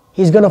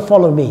 he's going to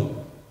follow me.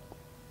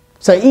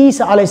 So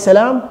Isa alayhi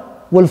salam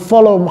will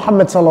follow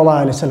Muhammad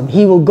SAW.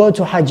 He will go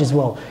to Hajj as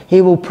well. He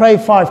will pray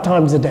 5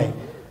 times a day.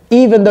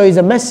 Even though he's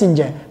a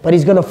messenger, but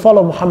he's going to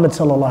follow Muhammad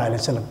SAW.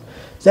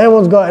 So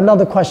anyone's got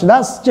another question?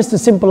 That's just a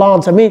simple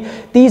answer. I mean,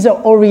 these are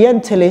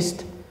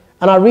Orientalists,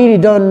 and I really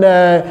don't,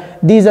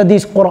 these are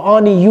these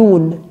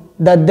Quraniyun,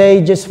 that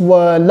they just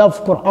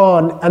love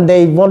Quran and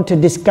they want to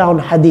discount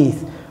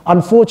Hadith.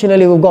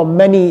 Unfortunately, we've got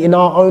many in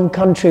our own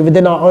country,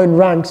 within our own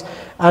ranks,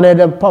 and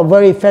a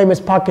very famous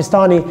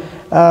Pakistani,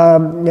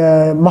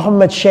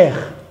 Muhammad Sheikh.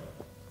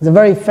 He's a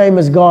very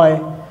famous guy,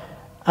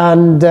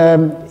 and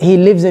he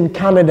lives in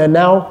Canada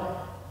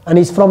now, and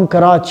he's from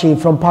Karachi,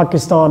 from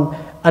Pakistan,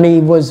 and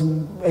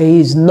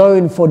he's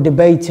known for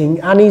debating,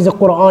 and he's a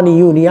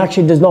Quraniyun. He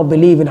actually does not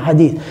believe in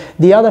Hadith.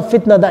 The other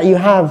fitna that you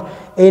have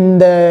in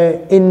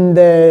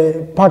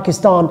the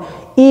Pakistan,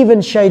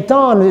 even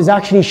Shaitan is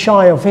actually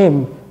shy of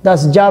him.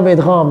 That's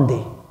Javed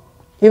Ghamdi.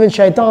 Even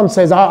Shaitan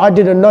says, I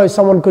didn't know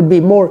someone could be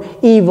more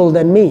evil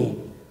than me.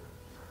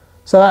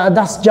 So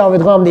that's Javed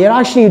Ghamdi. And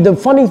actually the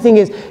funny thing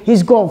is,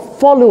 he's got a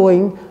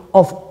following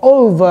of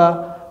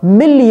over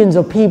millions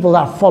of people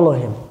that follow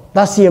him.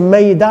 That's the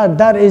amazing,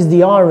 that is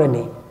the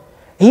irony.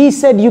 He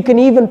said you can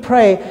even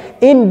pray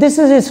in, this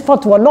is his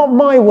fatwa, not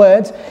my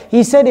words.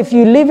 He said if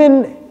you live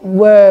in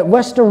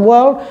Western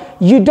world,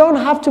 you don't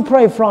have to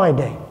pray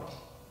Friday.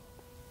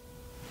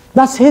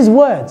 That's his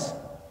words.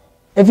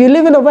 If you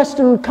live in a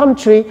Western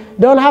country,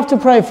 don't have to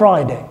pray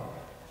Friday.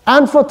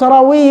 And for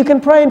Taraweeh, you can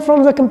pray in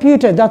front of the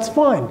computer, that's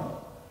fine.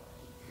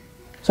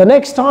 So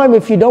next time,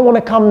 if you don't want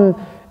to come,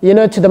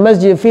 to the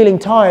masjid feeling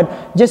tired,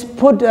 just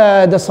put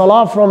the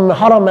salah from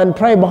Haram and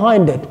pray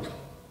behind it.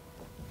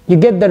 You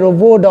get the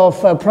reward of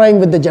praying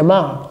with the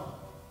Jama'ah.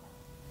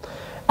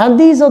 And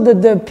these are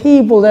the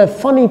people, they're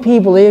funny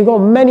people. You've got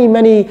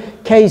many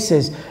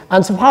cases.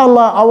 And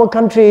subhanAllah, our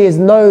country is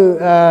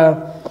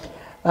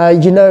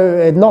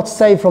not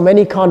safe from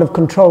any kind of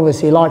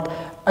controversy. Like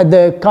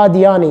the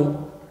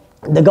Qadiani,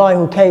 the guy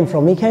who came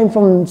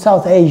from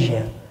South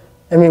Asia.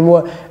 I mean,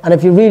 and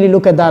if you really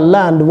look at that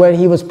land where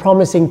he was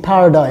promising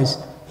paradise,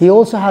 he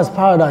also has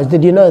paradise.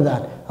 Did you know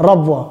that?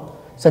 Rabwa.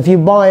 So if you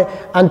buy,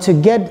 and to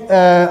get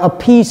a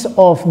piece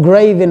of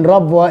grave in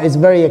Rabwa is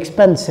very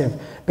expensive,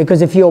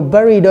 because if you're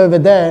buried over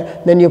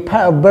there, then you're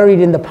buried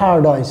in the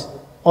paradise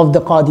of the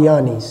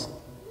Qadianis.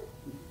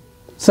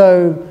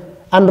 So,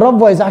 and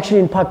Rabwa is actually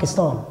in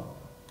Pakistan.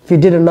 If you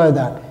didn't know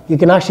that, you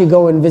can actually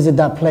go and visit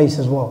that place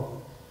as well.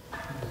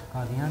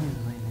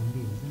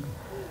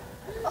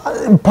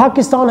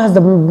 Pakistan has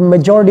the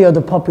majority of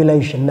the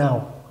population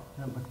now.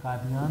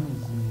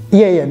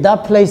 Yeah,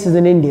 that place is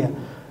in India.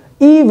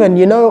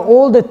 Even,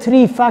 all the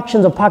 3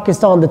 factions of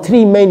Pakistan, the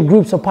 3 main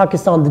groups of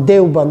Pakistan, the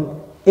Deoband,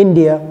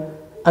 India,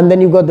 and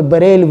then you've got the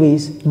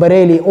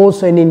Bareli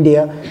also in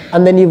India,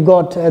 and then you've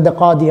got the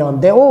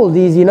Qadian. They're all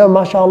these, you know,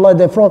 mashallah,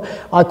 they're from,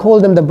 I call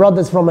them the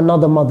brothers from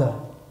another mother.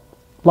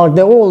 Like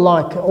they're all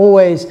like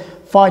always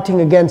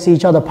fighting against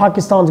each other.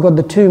 Pakistan's got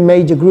the two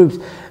major groups,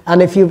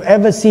 and if you've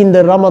ever seen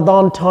the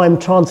Ramadan time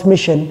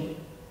transmission,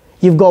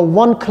 you've got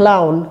one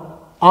clown,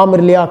 Amir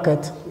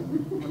Liaquat,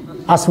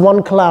 as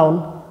one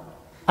clown,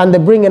 and they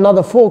bring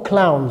another 4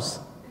 clowns.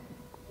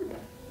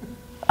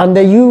 And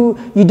you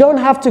don't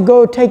have to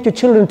go take your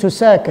children to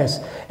circus.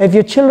 If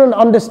your children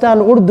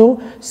understand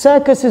Urdu,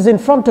 circus is in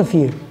front of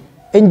you.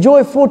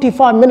 Enjoy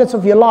 45 minutes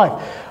of your life.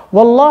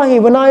 Wallahi,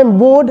 when I am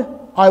bored,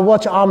 I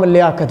watch Amir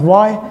Liaquat.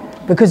 Why?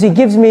 Because he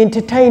gives me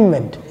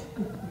entertainment.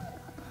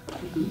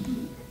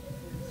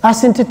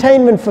 That's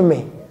entertainment for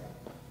me.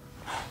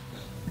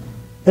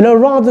 You know,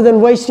 rather than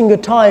wasting your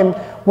time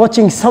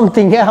watching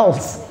something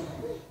else,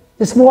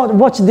 just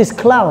watch this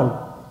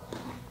clown.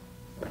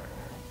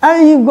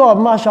 And you've got,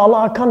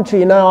 mashallah, a country,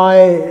 you know,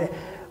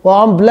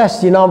 I'm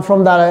blessed, you know, I'm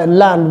from that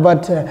land,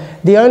 but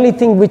the only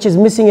thing which is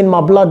missing in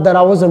my blood that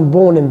I wasn't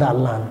born in that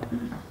land.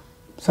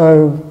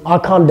 So I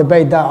can't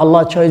debate that.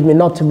 Allah chose me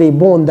not to be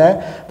born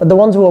there, but the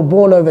ones who are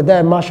born over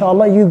there,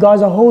 mashallah, you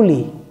guys are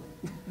holy.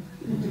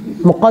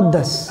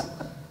 Muqaddas.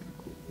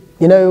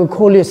 You know, you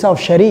call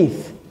yourself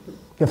Sharif.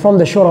 You're from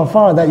the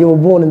Shurafa that you were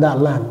born in that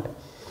land.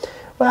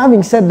 But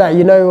having said that,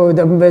 you know,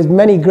 there's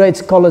many great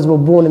scholars were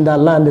born in that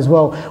land as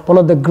well. One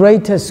of the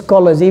greatest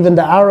scholars, even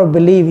the Arab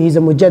believe he's a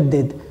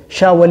Mujaddid,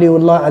 Shah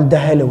Waliullah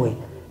al-Dahlawi.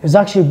 He was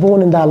actually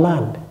born in that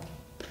land.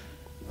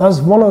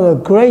 That's one of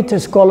the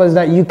greatest scholars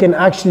that you can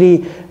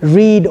actually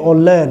read or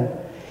learn.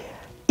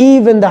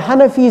 Even the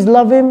Hanafis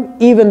love him,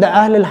 even the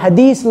Ahl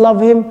al-Hadith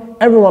love him,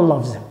 everyone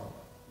loves him.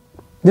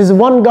 There's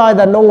one guy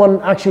that no one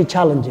actually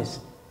challenges.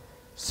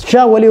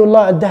 Shah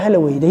Waliullah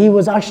al-Dahlawi, he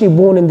was actually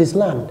born in this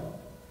land.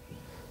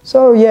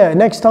 So yeah,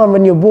 next time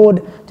when you're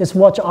bored, just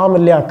watch Amir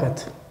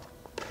Liaquat.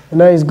 You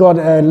know, he's got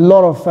a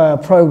lot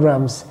of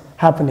programs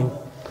happening.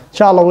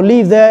 Inshallah, we'll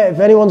leave there.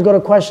 If anyone's got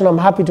a question, I'm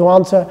happy to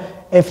answer.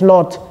 If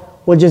not,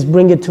 we'll just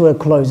bring it to a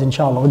close,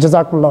 inshallah.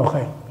 Jazakumullah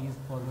khair. He's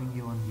following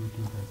you on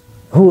YouTube as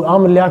well. Who,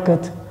 Amir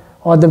Liaquat?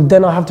 Oh,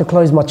 then I have to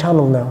close my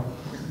channel now.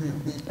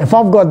 If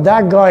I've got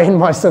that guy in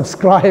my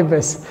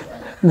subscribers,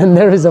 then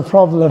there is a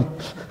problem.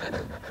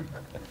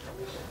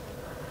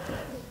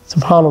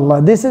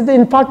 Subhanallah. This is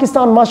in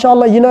Pakistan,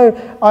 mashallah, you know,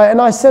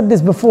 and I said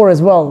this before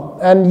as well,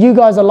 and you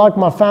guys are like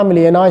my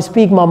family, and I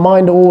speak my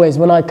mind always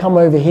when I come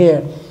over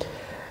here.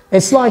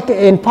 It's like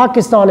in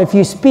Pakistan, if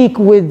you speak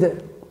with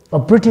a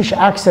British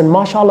accent,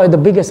 mashallah, the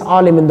biggest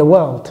alim in the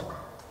world.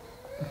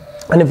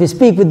 And if you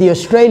speak with the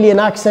Australian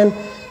accent,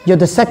 you're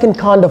the second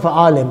kind of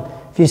alim.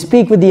 If you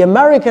speak with the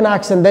American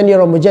accent, then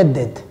you're a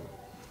mujaddid.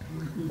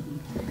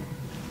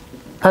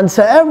 And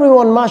so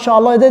everyone,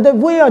 mashallah,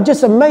 we are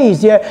just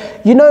amazed. Yeah,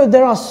 you know,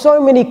 there are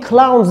so many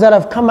clowns that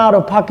have come out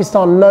of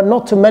Pakistan,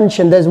 not to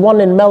mention, there's one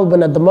in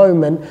Melbourne at the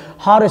moment,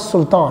 Haris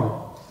Sultan.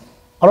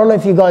 I don't know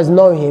if you guys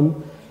know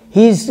him.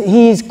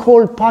 He's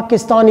called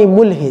Pakistani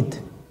Mulhid.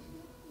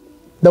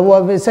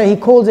 So he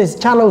calls his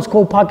channels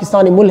called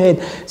Pakistani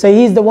Mulhid. So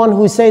he's the one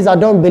who says, I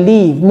don't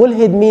believe.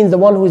 Mulhid means the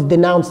one who's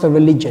denounced the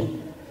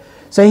religion.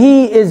 So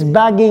he is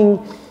bagging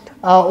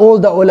all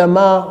the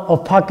ulama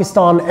of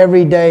Pakistan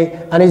every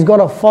day, and he's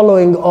got a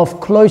following of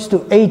close to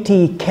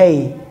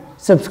 80k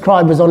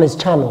subscribers on his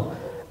channel.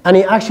 And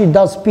he actually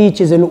does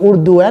speeches in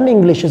Urdu and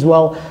English as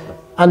well.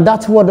 And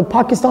that's what the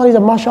Pakistanis are,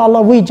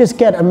 mashallah, we just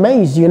get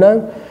amazed, you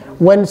know.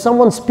 When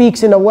someone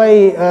speaks in a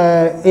way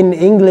in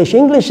English,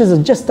 English is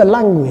just a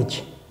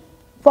language.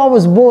 If I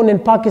was born in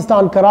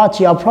Pakistan,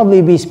 Karachi, I'll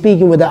probably be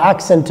speaking with an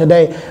accent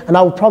today, and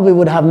I probably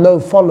would have no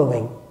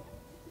following.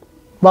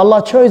 But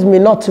Allah chose me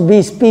not to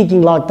be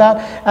speaking like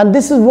that. And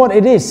this is what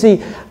it is.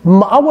 See,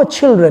 our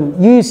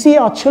children, you see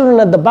our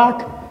children at the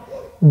back,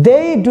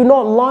 they do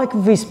not like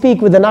if we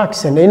speak with an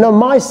accent. You know,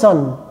 my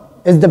son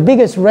is the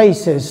biggest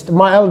racist,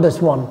 my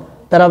eldest one,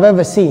 that I've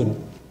ever seen.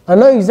 And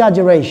no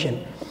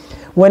exaggeration.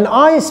 When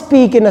I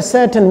speak in a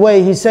certain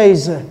way, he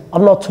says,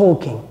 I'm not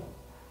talking.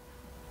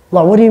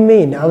 Like, what do you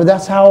mean?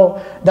 That's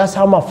how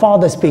my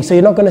father speaks. So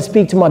you're not going to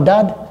speak to my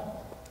dad?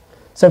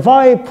 So if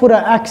I put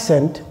an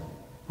accent,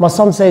 my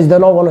son says they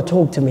don't want to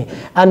talk to me.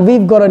 And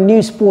we've got a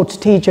new sports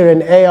teacher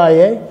in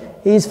AIA.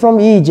 He's from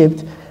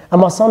Egypt.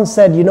 And my son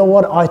said, you know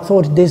what, I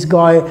thought this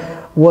guy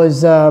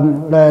was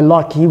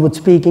like he would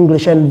speak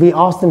English. And we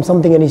asked him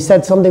something and he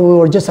said something, we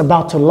were just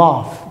about to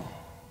laugh.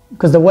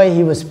 Because the way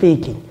he was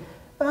speaking.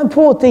 And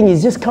poor thing,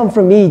 he's just come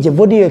from Egypt.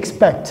 What do you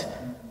expect?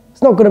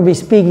 It's not going to be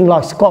speaking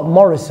like Scott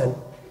Morrison.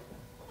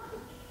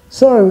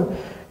 So,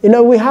 you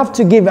know, we have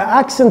to give,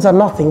 accents are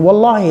nothing.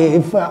 Wallahi,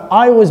 if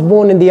I was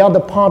born in the other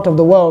part of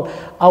the world,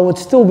 I would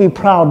still be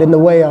proud in the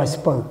way I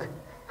spoke.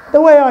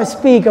 The way I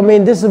speak, I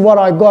mean, this is what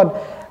I got,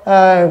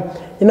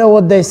 you know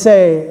what they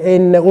say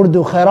in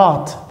Urdu,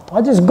 khairat.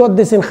 I just got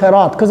this in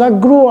khairat, because I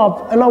grew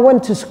up and I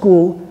went to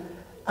school,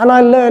 and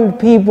I learned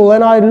people,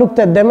 and I looked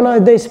at them,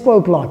 and they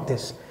spoke like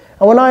this.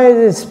 And when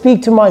I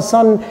speak to my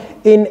son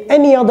in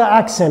any other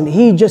accent,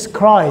 he just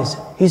cries.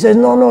 He says,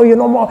 no, no, you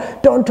know,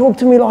 don't talk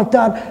to me like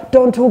that.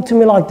 Don't talk to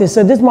me like this.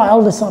 So this is my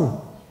elder son.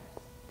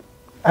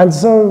 And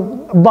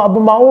so, but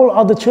my all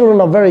other children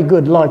are very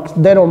good. Like,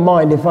 they don't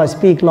mind if I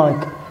speak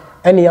like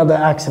any other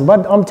accent.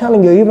 But I'm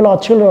telling you, even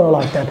our children are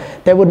like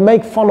that. They would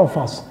make fun of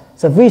us.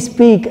 So if we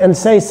speak and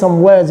say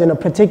some words in a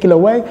particular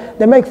way,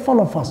 they make fun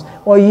of us.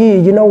 Or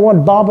you know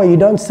what, Baba, you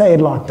don't say it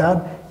like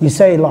that. You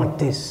say it like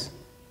this.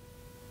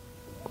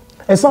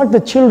 It's like the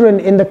children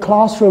in the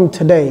classroom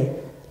today,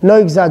 no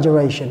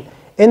exaggeration.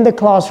 In the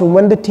classroom,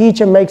 when the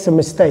teacher makes a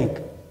mistake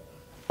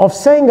of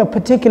saying a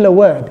particular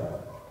word,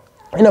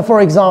 you know,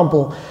 for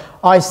example,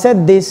 I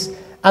said this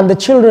and the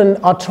children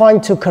are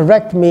trying to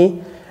correct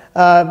me.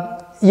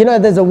 You know,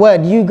 there's a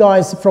word, you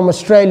guys from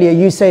Australia,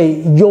 you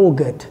say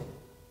yogurt.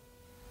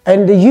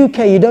 In the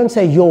UK, you don't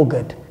say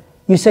yogurt,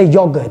 you say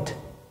yogurt.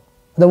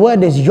 The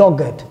word is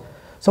yogurt.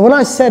 So when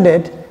I said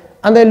it,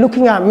 and they're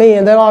looking at me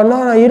and they're like,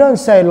 no, no, you don't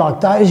say it like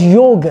that, it's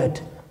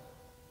yogurt.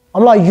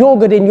 I'm like,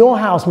 yogurt in your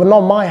house, but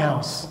not my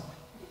house.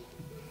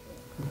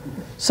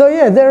 So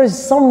yeah, there is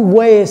some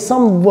way,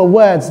 some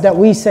words that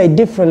we say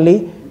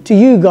differently to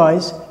you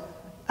guys.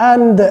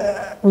 And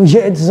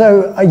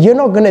so you're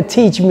not going to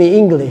teach me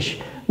English.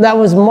 That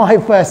was my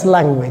first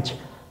language.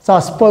 So I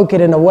spoke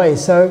it in a way.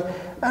 So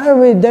I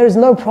mean, there is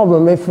no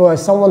problem if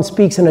someone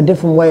speaks in a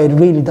different way, it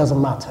really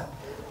doesn't matter.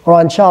 All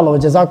right, inshallah,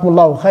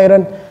 jazakumullahu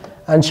khairan.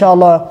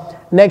 Inshallah,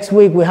 next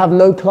week we have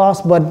no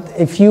class, but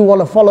if you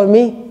want to follow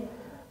me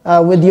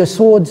with your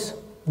swords,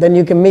 then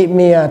you can meet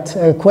me at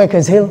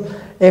Quakers Hill.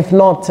 If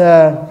not,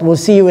 we'll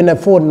see you in a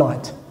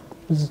fortnight.